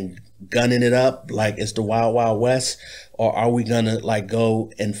out and gunning it up like it's the Wild Wild West? Or are we going to like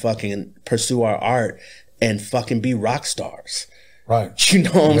go and fucking pursue our art and fucking be rock stars? Right. You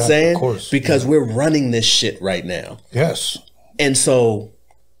know what I'm saying? Of course. Because we're running this shit right now. Yes. And so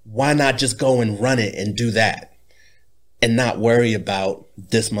why not just go and run it and do that and not worry about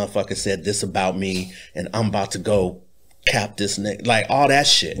this motherfucker said this about me and I'm about to go cap this nigga, like all that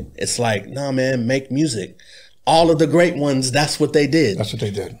shit. It's like, nah, man, make music. All of the great ones, that's what they did. That's what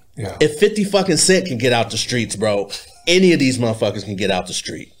they did. Yeah. If 50 fucking Cent can get out the streets, bro, any of these motherfuckers can get out the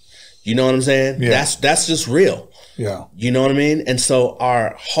street. You know what I'm saying? Yeah. That's just real. Yeah. You know what I mean? And so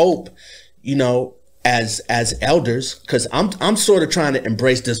our hope, you know, as elders, because I'm sort of trying to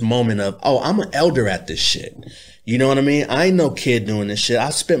embrace this moment of, oh, I'm an elder at this shit. You know what I mean? I ain't no kid doing this shit. I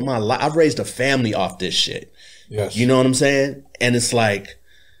spent my life, I've raised a family off this shit. Yes. You know what I'm saying? And it's like,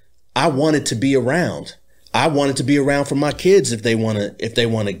 I wanted to be around. I wanted to be around for my kids if they want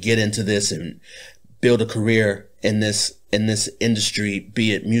to get into this and build a career in this industry,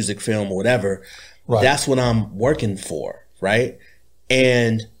 be it music, film, or whatever. Right. That's what I'm working for, right?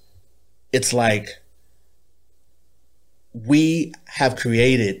 And it's like, we have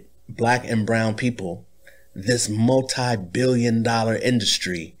created Black and brown people this multi-billion-dollar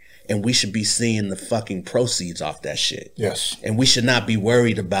industry, and we should be seeing the fucking proceeds off that shit. Yes. And we should not be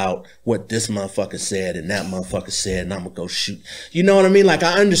worried about what this motherfucker said and that motherfucker said, and I'm gonna go shoot. You know what I mean? Like,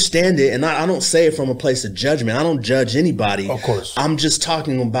 I understand it, and I don't say it from a place of judgment. I don't judge anybody. Of course. I'm just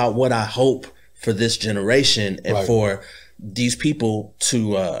talking about what I hope for this generation and Right. for these people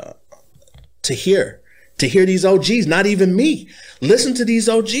to hear these OGs, not even me. Listen to these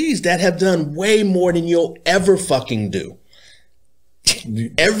OGs that have done way more than you'll ever fucking do.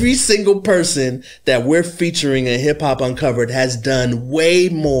 Every single person that we're featuring in Hip Hop Uncovered has done way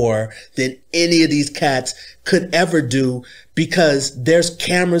more than any of these cats could ever do, because there's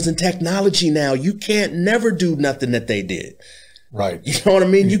cameras and technology now. You can't never do nothing that they did. Right. You know what I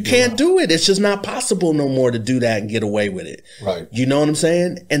mean? You can't do it. It's just not possible no more to do that and get away with it. Right. You know what I'm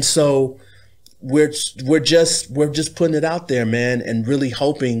saying? And so we're just putting it out there, man, and really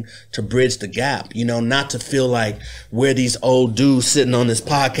hoping to bridge the gap, you know, not to feel like we're these old dudes sitting on this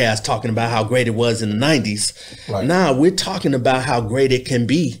podcast talking about how great it was in the 90s. Right. Nah, we're talking about how great it can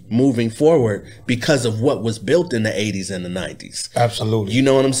be moving forward because of what was built in the 80s and the 90s. Absolutely. You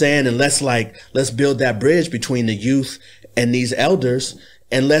know what I'm saying? And let's build that bridge between the youth and these elders,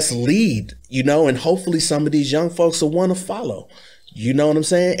 and let's lead, you know, and hopefully some of these young folks will want to follow. You know what I'm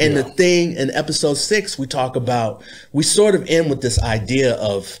saying? And the thing in episode 6, we sort of end with this idea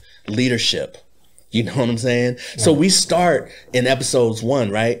of leadership. You know what I'm saying? Yeah. So we start in episodes 1,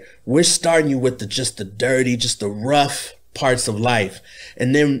 right? We're starting you with just the dirty, just the rough parts of life.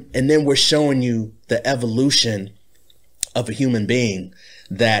 And then we're showing you the evolution of a human being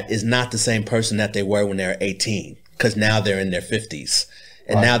that is not the same person that they were when they were 18, because now they're in their 50s.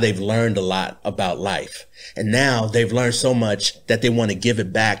 And now they've learned a lot about life. And now they've learned so much that they want to give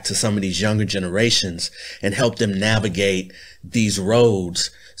it back to some of these younger generations and help them navigate these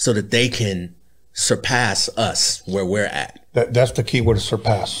roads so that they can surpass us where we're at. That's the key word,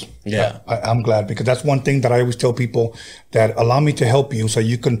 surpass. Yeah. I'm glad, because that's one thing that I always tell people, that allow me to help you so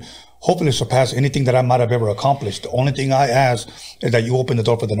you can hopefully surpass anything that I might have ever accomplished. The only thing I ask is that you open the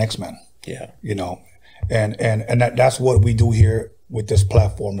door for the next man. Yeah. You know, and that's what we do here with this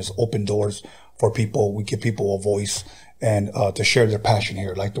platform, is open doors for people. We give people a voice and to share their passion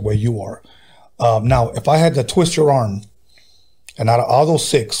here, like the way you are. Now, if I had to twist your arm, and out of all those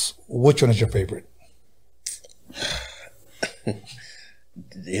 6, which one is your favorite?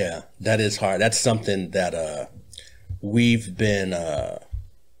 Yeah, that is hard. That's something that we're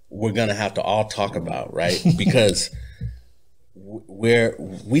gonna have to all talk about, right? Because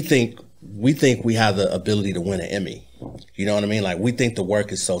we think we have the ability to win an Emmy. You know what I mean? Like, we think the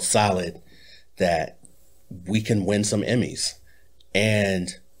work is so solid that we can win some Emmys,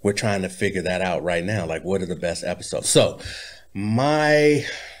 and we're trying to figure that out right now. Like, what are the best episodes? So I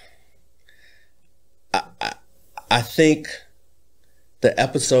think the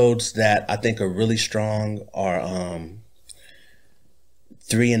episodes that I think are really strong are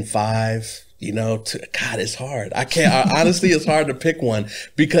 3 and 5. You know, God, it's hard. Honestly, it's hard to pick one,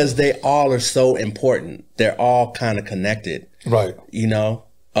 because they all are so important. They're all kind of connected. Right. You know,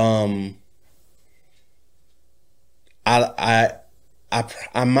 I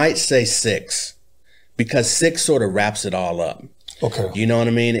might say 6, because 6 sort of wraps it all up. Okay. You know what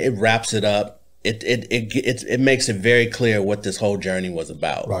I mean? It wraps it up. It makes it very clear what this whole journey was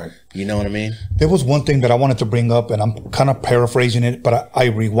about. Right. You know what I mean? There was one thing that I wanted to bring up, and I'm kind of paraphrasing it, but I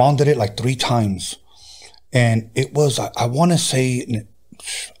rewounded it like 3 times. And it was, I want to say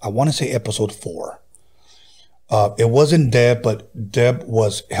episode 4. It wasn't Deb, but Deb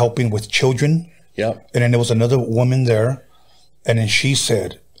was helping with children. Yep. And then there was another woman there. And then she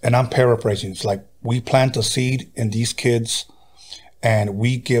said, and I'm paraphrasing, it's like, we plant a seed in these kids and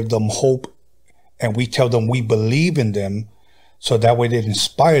we give them hope, and we tell them we believe in them, so that way it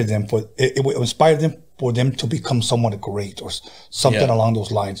inspire them for them to become someone great or something Yeah. along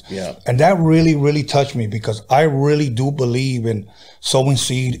those lines. Yeah. And that really, really touched me because I really do believe in sowing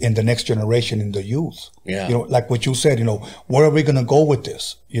seed in the next generation, in the youth. Yeah. You know, like what you said, you know, where are we going to go with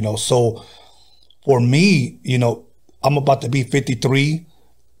this? You know, so for me, you know, I'm about to be 53.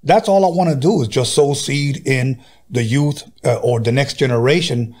 That's all I want to do is just sow seed in the youth or the next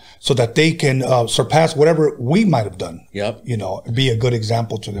generation so that they can surpass whatever we might have done. Yep. You know, be a good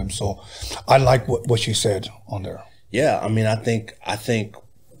example to them. So I like what she said on there. Yeah, I mean, I think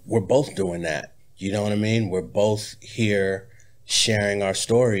we're both doing that. You know what I mean? We're both here sharing our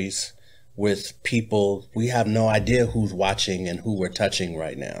stories with people. We have no idea who's watching and who we're touching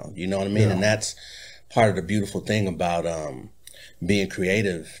right now. You know what I mean? Yeah. And that's part of the beautiful thing about being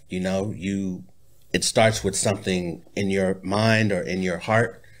creative. You know, it starts with something in your mind or in your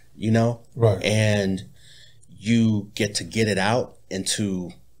heart, you know? Right. And you get to get it out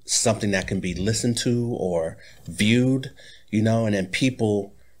into something that can be listened to or viewed, you know, and then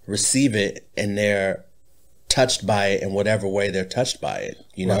people receive it and they're touched by it in whatever way they're touched by it,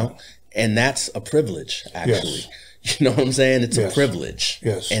 you know? Right. And that's a privilege, actually. Yes. You know what I'm saying? It's Yes. a privilege.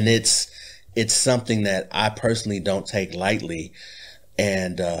 Yes. And it's something that I personally don't take lightly.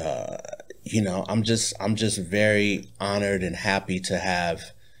 And, you know, I'm just very honored and happy to have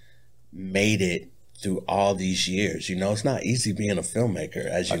made it through all these years. You know, it's not easy being a filmmaker,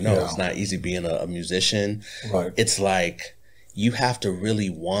 as you know. Yeah. It's not easy being a musician. Right. It's like you have to really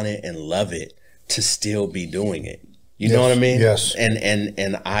want it and love it to still be doing it. You know Yes. what I mean? Yes.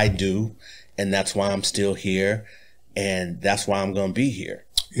 And I do, and that's why I'm still here, and that's why I'm gonna be here.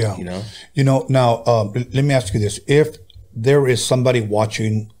 Yeah. You know? Now, let me ask you this. If there is somebody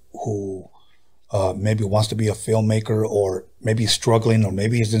watching who maybe wants to be a filmmaker or maybe is struggling or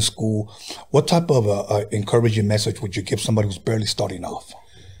maybe is in school, what type of encouraging message would you give somebody who's barely starting off?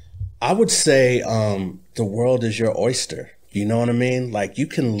 I would say the world is your oyster. You know what I mean? Like, you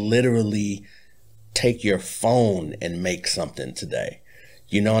can literally take your phone and make something today.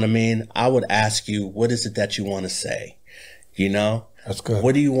 You know what I mean? I would ask you, what is it that you want to say? You know? That's good.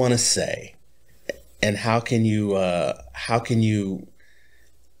 What do you want to say? And how can you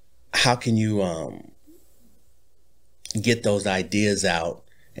get those ideas out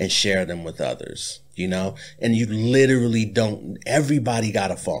and share them with others, you know? And you literally don't, everybody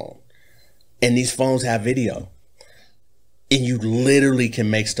got a phone. And these phones have video. And you literally can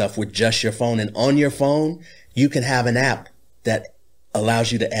make stuff with just your phone. And on your phone, you can have an app that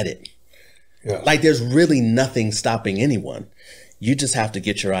allows you to edit. Yeah. Like, there's really nothing stopping anyone. You just have to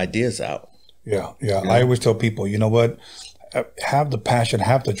get your ideas out. Yeah. I always tell people, you know what? Have the passion,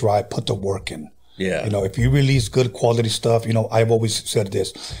 have the drive, put the work in. Yeah. You know, if you release good quality stuff, you know, I've always said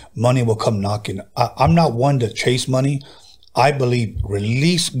this, money will come knocking. I'm not one to chase money. I believe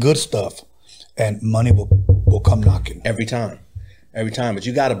release good stuff and money will come knocking. Every time. But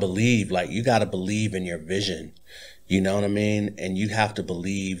you got to believe, like, you got to believe in your vision. You know what I mean? And you have to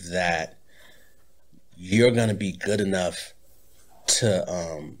believe that you're going to be good enough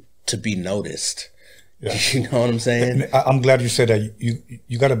to be noticed. Yeah. You know what I'm saying? And I'm glad you said that.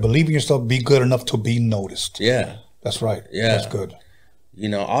 You got to believe in yourself, be good enough to be noticed. Yeah. That's right. Yeah. That's good. You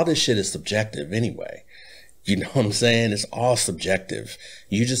know, all this shit is subjective anyway. You know what I'm saying? It's all subjective.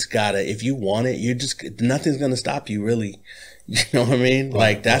 You just gotta, if you want it, nothing's gonna stop you, really. You know what I mean?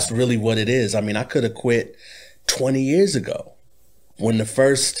 Like, that's really what it is. I mean, I could have quit 20 years ago when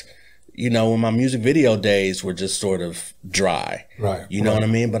when my music video days were just sort of dry. Right. You know what I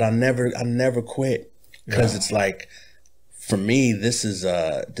mean? But I never quit because it's like, for me, it's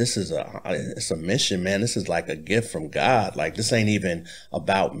a mission, man. This is like a gift from God. Like, this ain't even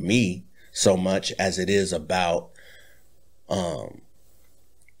about me so much as it is about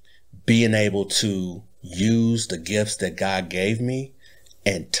being able to use the gifts that God gave me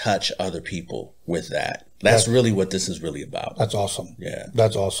and touch other people with that. That's really what this is really about. That's awesome. Yeah.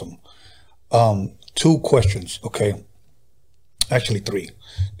 That's awesome. 2 questions, okay? Actually 3.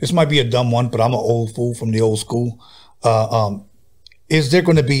 This might be a dumb one, but I'm an old fool from the old school. Is there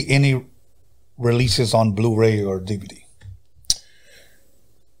going to be any releases on Blu-ray or DVD?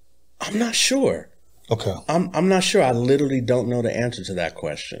 I'm not sure. Okay. I'm not sure. I literally don't know the answer to that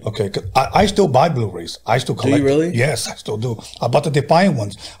question. Okay. 'Cause I still buy Blu-rays. I still collect. you really? them. Yes, I still do. I bought the Defiant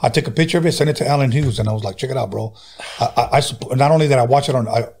ones. I took a picture of it, sent it to Alan Hughes, and I was like, check it out, bro. I not only that I watch it on,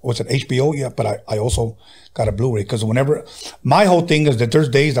 was it HBO? Yeah, but I also got a Blu-ray because my whole thing is that there's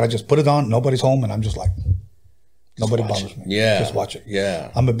days that I just put it on, nobody's home, and I'm just like, nobody bothers me. Yeah. Just watch it.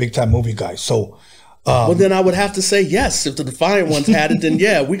 Yeah. I'm a big time movie guy. So, Well, then I would have to say yes. If the Defiant ones had it, then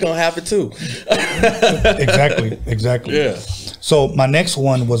yeah, we're going to have it too. exactly. Yeah. So my next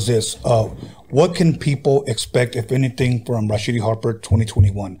one was this. what can people expect, if anything, from Rashidi Harper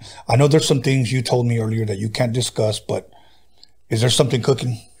 2021? I know there's some things you told me earlier that you can't discuss, but is there something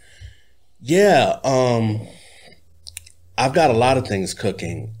cooking? Yeah, I've got a lot of things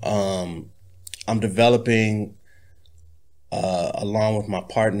cooking. I'm developing, along with my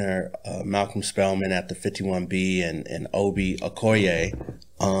partner, Malcolm Spellman at the 51B and Obi Okoye,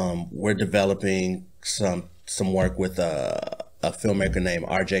 we're developing some work with a filmmaker named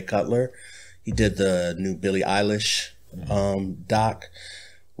RJ Cutler. He did the new Billie Eilish doc.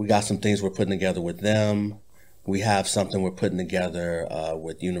 We got some things we're putting together with them. We have something we're putting together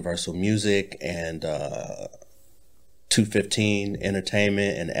with Universal Music and 215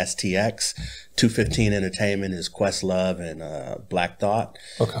 Entertainment and STX. 215 Entertainment is Questlove and Black Thought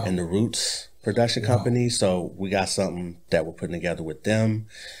and the Roots production company. So we got something that we're putting together with them.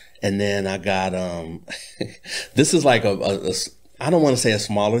 And then I got, this is like I don't want to say a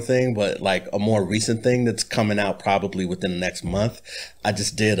smaller thing, but like a more recent thing that's coming out probably within the next month. I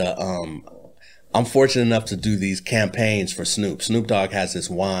just did I'm fortunate enough to do these campaigns for Snoop. Snoop Dogg has this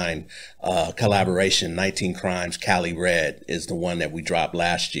wine collaboration, 19 Crimes Cali Red is the one that we dropped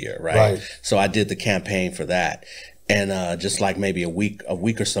last year, right? So I did the campaign for that. And just like maybe a week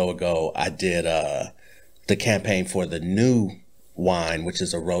or so ago, I did the campaign for the new wine, which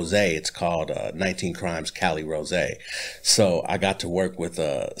is a rosé. It's called 19 Crimes Cali Rosé. So I got to work with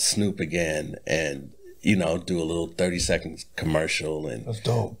Snoop again and, you know, do a little 30-second commercial. And that's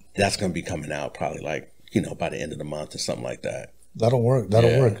dope. That's going to be coming out probably like, you know, by the end of the month or something like that. That'll work.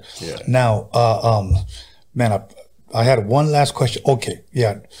 That'll work. Yeah. Now, man, I had one last question. Okay.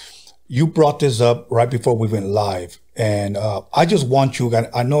 Yeah. You brought this up right before we went live. And I just want you,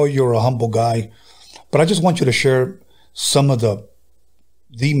 I know you're a humble guy, but I just want you to share some of the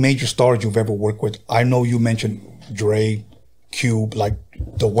major stars you've ever worked with. I know you mentioned Dre, Cube, like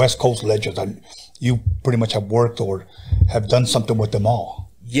the West Coast legends. You pretty much have worked or have done something with them all.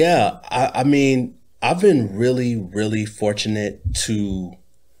 Yeah, I mean, I've been really, really fortunate to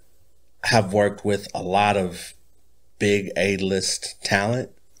have worked with a lot of big A-list talent,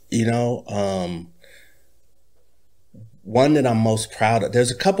 you know. One that I'm most proud of,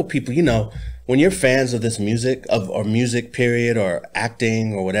 there's a couple people, you know, when you're fans of this music, or music period, or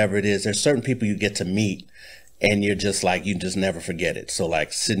acting, or whatever it is, there's certain people you get to meet and you're just like, you just never forget it. So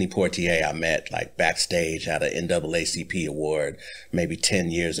like Sidney Poitier, I met like backstage at an NAACP award maybe 10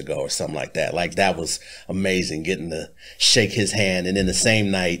 years ago or something like that. Like that was amazing, getting to shake his hand and then the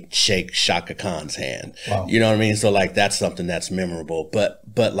same night shake Shaka Khan's hand. Wow. You know what I mean? So like that's something that's memorable. But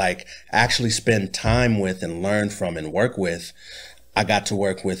like actually spend time with and learn from and work with. I got to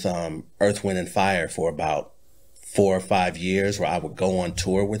work with Earth, Wind, and Fire for about 4 or 5 years, where I would go on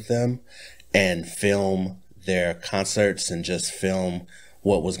tour with them and film their concerts and just film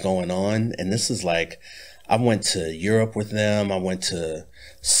what was going on. And this is like, I went to Europe with them. I went to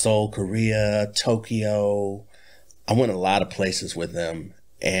Seoul, Korea, Tokyo. I went a lot of places with them.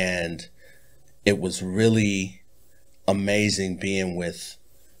 And it was really amazing being with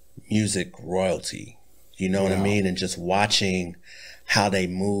music royalty. You know what I mean? And just watching how they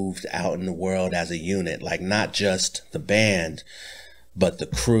moved out in the world as a unit, like not just the band, but the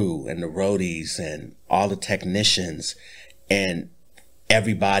crew and the roadies and all the technicians and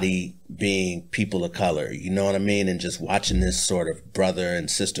everybody being people of color, you know what I mean? And just watching this sort of brother and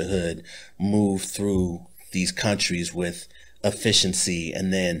sisterhood move through these countries with efficiency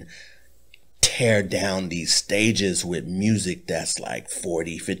and then tear down these stages with music that's like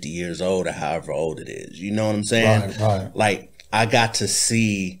 40, 50 years old or however old it is. You know what I'm saying? Right. Like I got to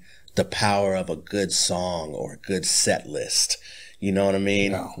see the power of a good song or a good set list. You know what I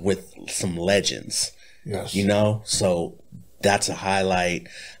mean? Yeah. With some legends. Yes. You know? So that's a highlight.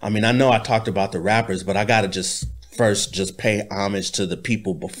 I mean, I know I talked about the rappers, but I got to just pay homage to the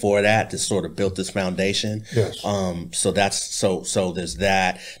people before that sort of built this foundation. Yes. So that's so there's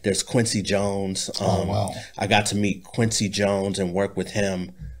that. There's Quincy Jones. Wow. I got to meet Quincy Jones and work with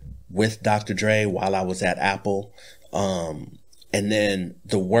him with Dr. Dre while I was at Apple. And then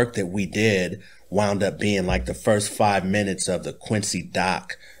the work that we did wound up being like the first 5 minutes of the Quincy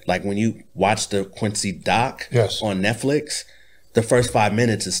doc. Like when you watch the Quincy doc on Netflix, the first 5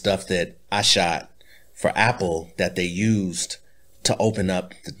 minutes is stuff that I shot for Apple that they used to open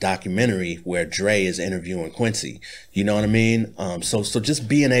up the documentary where Dre is interviewing Quincy. You know what I mean? So just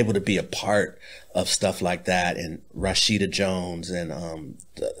being able to be a part of stuff like that, and Rashida Jones and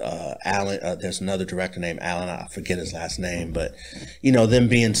Alan, there's another director named Alan, I forget his last name, but you know, them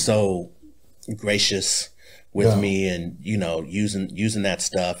being so gracious with me and, you know, using that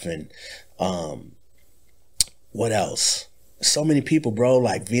stuff. And what else? so many people, bro,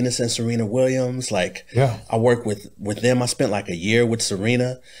 like Venus and Serena Williams. Like, Yeah. I work with them. I spent like a year with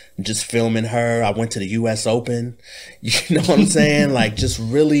Serena, just filming her. I went to the US Open. You know what I'm saying? Like, just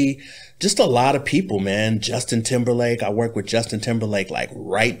a lot of people, man. Justin Timberlake. I worked with Justin Timberlake like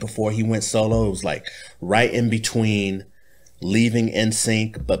right before he went solo. It was like right in between leaving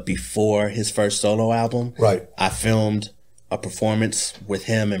NSYNC, but before his first solo album. Right. I filmed a performance with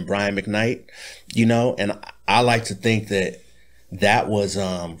him and Brian McKnight, you know, and I like to think that was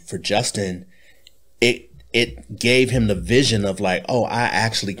for Justin, it gave him the vision of like, oh, I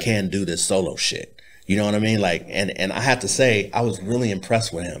actually can do this solo shit. You know what I mean? Like, and I have to say, I was really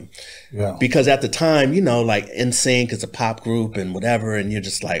impressed with him. Yeah. Because at the time, you know, like NSYNC is a pop group and whatever, and you're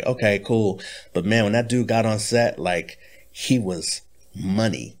just like, okay, cool. But man, when that dude got on set, like, he was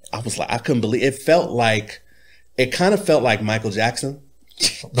money. I was like, I couldn't believe it. It kind of felt like Michael Jackson.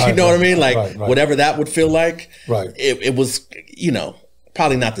 You know what I mean? Like whatever that would feel like. Right. It was, you know,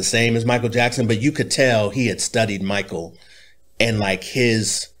 probably not the same as Michael Jackson, but you could tell he had studied Michael, and like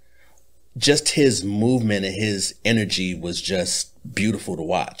his movement and his energy was just beautiful to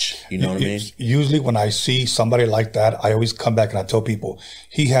watch. You know what I mean? Usually when I see somebody like that, I always come back and I tell people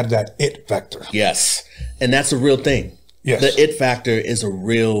he had that it factor. Yes. And that's a real thing. Yes. The it factor is a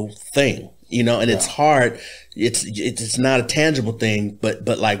real thing, you know, and it's hard. It's not a tangible thing,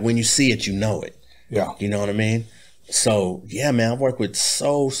 but like when you see it, you know it. Yeah. You know what I mean? So yeah, man, I've worked with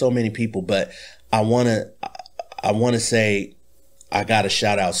so many people, but I want to say I got to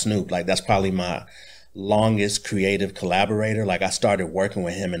shout out Snoop. Like, that's probably my longest creative collaborator. Like, I started working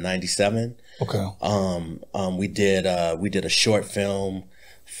with him in '97. Okay. We did a short film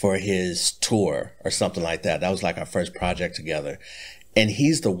for his tour or something like that. That was like our first project together. And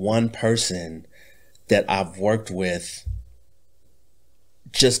he's the one person that I've worked with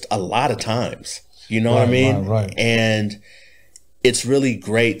just a lot of times. You know what I mean? Right. And it's really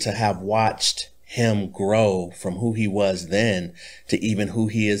great to have watched him grow from who he was then to even who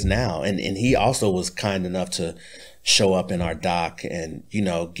he is now. And he also was kind enough to show up in our doc and, you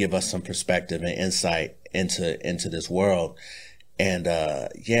know, give us some perspective and insight into this world. And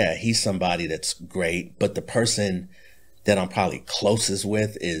yeah, he's somebody that's great. But the person that I'm probably closest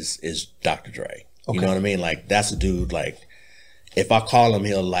with is Dr. Dre. Okay. You know what I mean? Like, that's a dude, like, if I call him,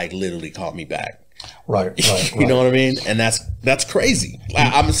 he'll like literally call me back. Right. You know what I mean? And that's crazy.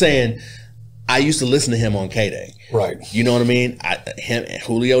 I'm saying, I used to listen to him on K-Day. Right. You know what I mean? Him,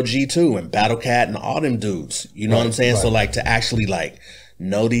 Julio G2 and Battle Cat and all them dudes. You know what I'm saying? Right. So like, to actually like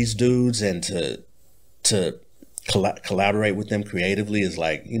know these dudes and to collaborate with them creatively is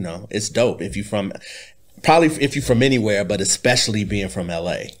like, you know, it's dope. If you're from anywhere, but especially being from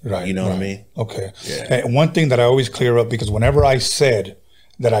LA. Right. You know what I mean? Okay. Yeah. And one thing that I always clear up, because whenever I said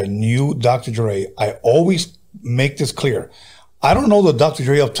that I knew Dr. Dre, I always make this clear. I don't know the Dr.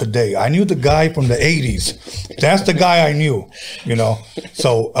 Dre of today. I knew the guy from the 80s. That's the guy I knew, you know.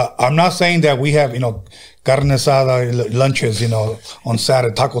 So I'm not saying that we have, you know, carne asada lunches, you know, on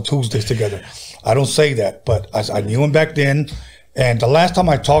Saturday, Taco Tuesdays together. I don't say that, but I knew him back then. And the last time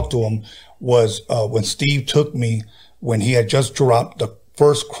I talked to him was when Steve took me, when he had just dropped the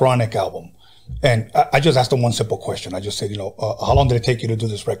first Chronic album. And I just asked him one simple question. I just said, you know, how long did it take you to do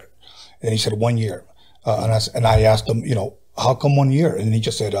this record? And he said 1 year. And I asked him, you know, how come 1 year? And he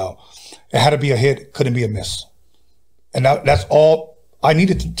just said, it had to be a hit, couldn't be a miss. And that's all I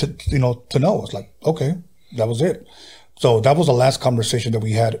needed to know. It's like, okay, that was it. So that was the last conversation that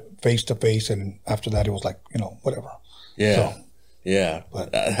we had face to face. And after that, it was like, you know, whatever. Yeah. So, yeah.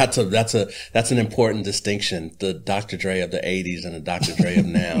 But that's an important distinction. The Dr. Dre of the 80s and the Dr. Dre of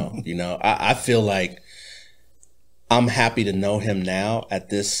now. You know, I feel like I'm happy to know him now at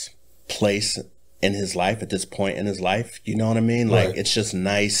this place in his life, at this point in his life. You know what I mean? Like, it's just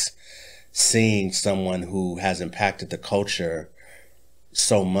nice seeing someone who has impacted the culture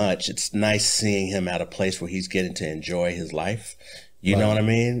so much. It's nice seeing him at a place where he's getting to enjoy his life. You know what I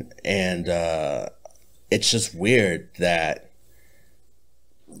mean? And it's just weird that,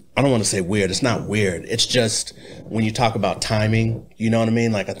 I don't want to say weird. It's not weird. It's just when you talk about timing, you know what I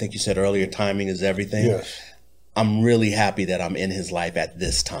mean? Like, I think you said earlier, timing is everything. yes. I'm really happy that I'm in his life at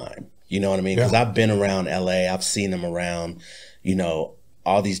this time. You know what I mean? Because I've been around LA. I've seen him around, you know,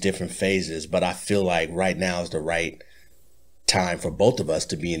 all these different phases. But I feel like right now is the right time for both of us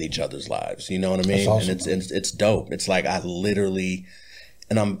to be in each other's lives. You know what I mean? Awesome. And it's dope. It's like I literally,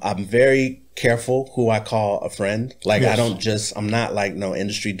 and I'm very careful who I call a friend. Like, I'm not like no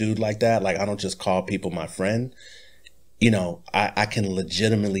industry dude like that. Like, I don't just call people my friend. You know, I can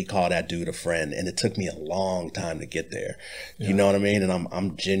legitimately call that dude a friend, and it took me a long time to get there. You know what I mean? And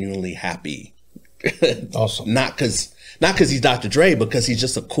I'm genuinely happy Awesome. Not because he's Dr. Dre, because he's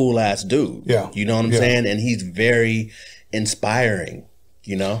just a cool ass dude. Yeah. You know what I'm saying? And he's very inspiring,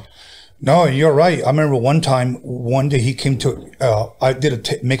 you know? No, you're right. I remember one day he came to, I did a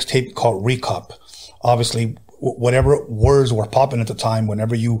mixtape called Recop. Obviously, whatever words were popping at the time,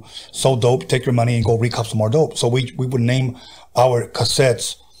 whenever you sold dope, take your money and go recop some more dope. So we would name our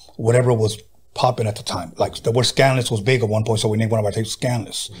cassettes whatever was popping at the time. Like the word Scandalous was big at one point, so we named one of our tapes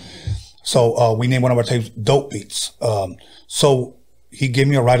Scandalous. So we named one of our tapes Dope Beats. So he gave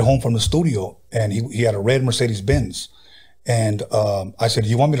me a ride home from the studio, and he had a red Mercedes Benz. And I said,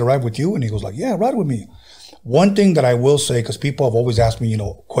 "You want me to ride with you?" And he was like, "Yeah, ride with me." One thing that I will say, because people have always asked me,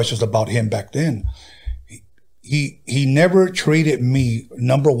 questions about him back then, he never treated me,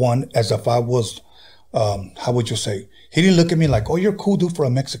 number one, as if I was, how would you say? He didn't look at me like, "Oh, you're a cool dude for a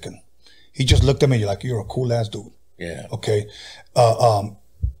Mexican." He just looked at me like, "You're a cool ass dude." Yeah. Okay.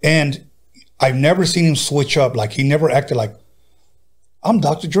 And I've never seen him switch up. Like, he never acted like, "I'm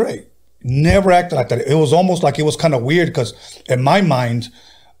Dr. Dre." Never acted like that. It was almost like it was kind of weird, because in my mind,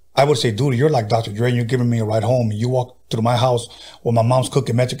 I would say, "Dude, you're like Dr. Dre and you're giving me a ride home. And you walk through my house where my mom's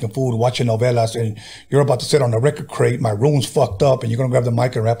cooking Mexican food, watching novelas, and you're about to sit on the record crate. My room's fucked up, and you're going to grab the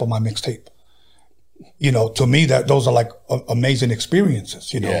mic and rap on my mixtape." To me, those are like amazing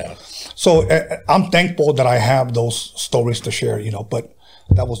experiences, Yeah. So I'm thankful that I have those stories to share, but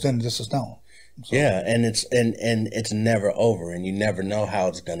that was then, this is now. So. Yeah, and it's never over, and you never know how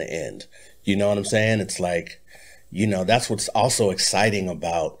it's gonna end. You know what I'm saying? It's like, that's what's also exciting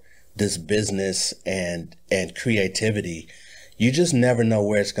about this business and creativity. You just never know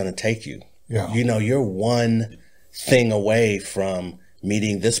where it's gonna take you. Yeah. You're one thing away from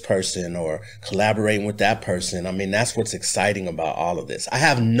meeting this person or collaborating with that person. I mean, that's what's exciting about all of this. I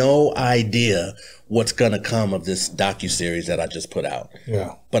have no idea what's going to come of this docuseries that I just put out.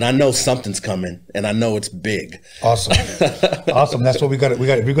 Yeah. But I know something's coming, and I know it's big. Awesome. Awesome. That's what we got. If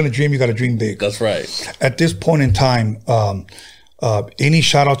you're going to dream, you got to dream big. That's right. At this point in time, any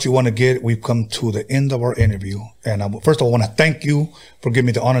shout outs you want to get, we've come to the end of our interview. And first of all, I want to thank you for giving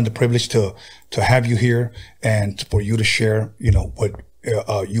me the honor and the privilege to have you here, and for you to share, what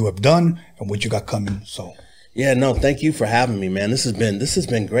you have done and what you got coming. So yeah, no, thank you for having me, man. This has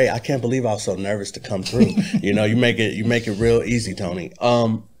been great. I can't believe I was so nervous to come through. You make it real easy, Tony.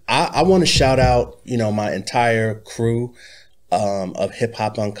 I want to shout out, my entire crew of Hip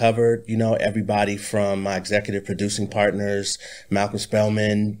Hop Uncovered. Everybody from my executive producing partners, Malcolm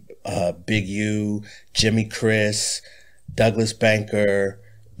Spellman, Big U, Jimmy Chris, Douglas Banker,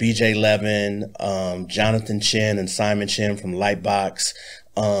 BJ Levin, Jonathan Chin and Simon Chin from Lightbox.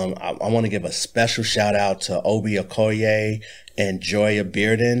 I want to give a special shout out to Obi Okoye and Joya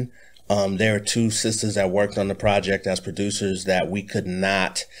Bearden. There are two sisters that worked on the project as producers that we could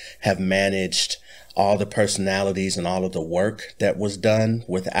not have managed all the personalities and all of the work that was done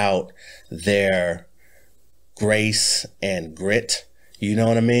without their grace and grit. You know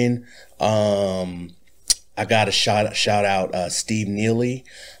what I mean? I got to shout out Steve Neely,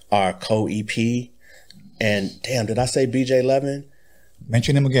 our co-EP. And damn, did I say BJ Levin?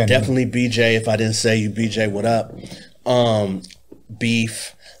 Mention him again. Definitely BJ. If I didn't say you, BJ, what up?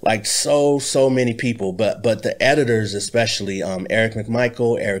 Beef, like so many people, but the editors especially, Eric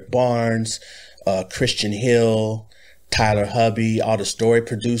McMichael, Eric Barnes, Christian Hill, Tyler Hubby, all the story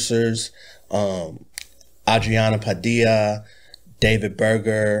producers, Adriana Padilla, David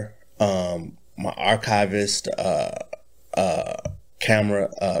Berger, my archivist,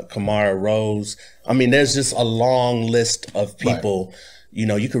 Kamara Rose. I mean, there's just a long list of people. Right.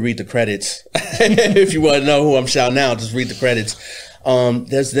 You could read the credits. If you want to know who I'm shouting out, just read the credits.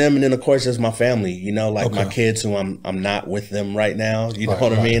 There's them, and then of course there's my family, my kids who I'm not with them right now. You know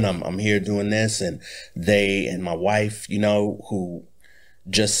what I mean? I'm here doing this, and they and my wife, who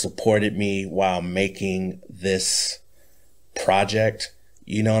just supported me while making this project.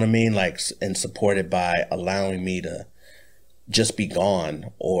 You know what I mean? And supported by allowing me to just be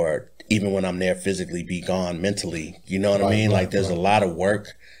gone, or even when I'm there physically, be gone mentally. You know what I mean? There's a lot of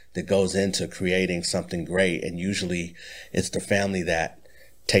work that goes into creating something great, and usually it's the family that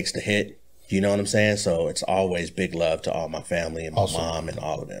takes the hit. You know what I'm saying? So it's always big love to all my family and my mom and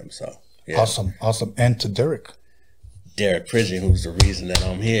all of them. So yeah. Awesome. And to Derek Pridgeon, who's the reason that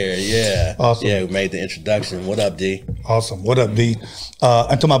I'm here. Yeah. Awesome. Yeah, who made the introduction. What up, D? Awesome. What up, D?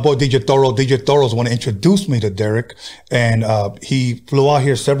 And to my boy, DJ Thorough. DJ Thoro's want to introduce me to Derek. And he flew out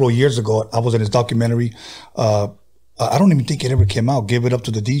here several years ago. I was in his documentary. I don't even think it ever came out. Give It Up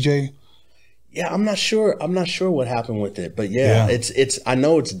to the DJ. Yeah, I'm not sure what happened with it, but yeah. It's I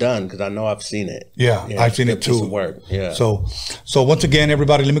know it's done because I know I've seen it. Yeah, I've seen it too. Work. Yeah. So once again,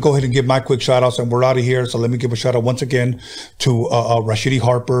 everybody, let me go ahead and give my quick shout outs, and we're out of here. So let me give a shout out once again to Rashidi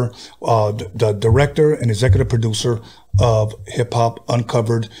Harper, the director and executive producer of Hip Hop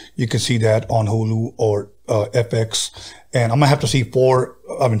Uncovered. You can see that on Hulu or FX. And I'm gonna have to see 5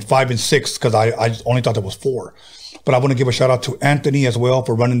 and 6 because I only thought there was 4. But I want to give a shout out to Anthony as well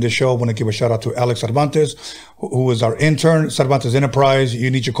for running this show. I want to give a shout out to Alex Cervantes, who is our intern, Cervantes Enterprise. You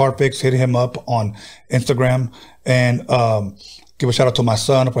need your car fixed, hit him up on Instagram. And give a shout out to my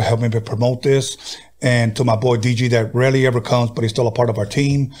son for helping me promote this. And to my boy DG that rarely ever comes, but he's still a part of our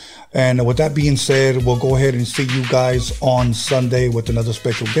team. And with that being said, we'll go ahead and see you guys on Sunday with another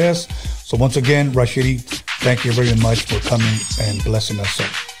special guest. So once again, Rashidi, thank you very much for coming and blessing us.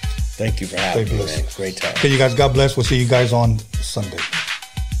 Thank you for having me, man. Great time. Okay, you guys, God bless. We'll see you guys on Sunday.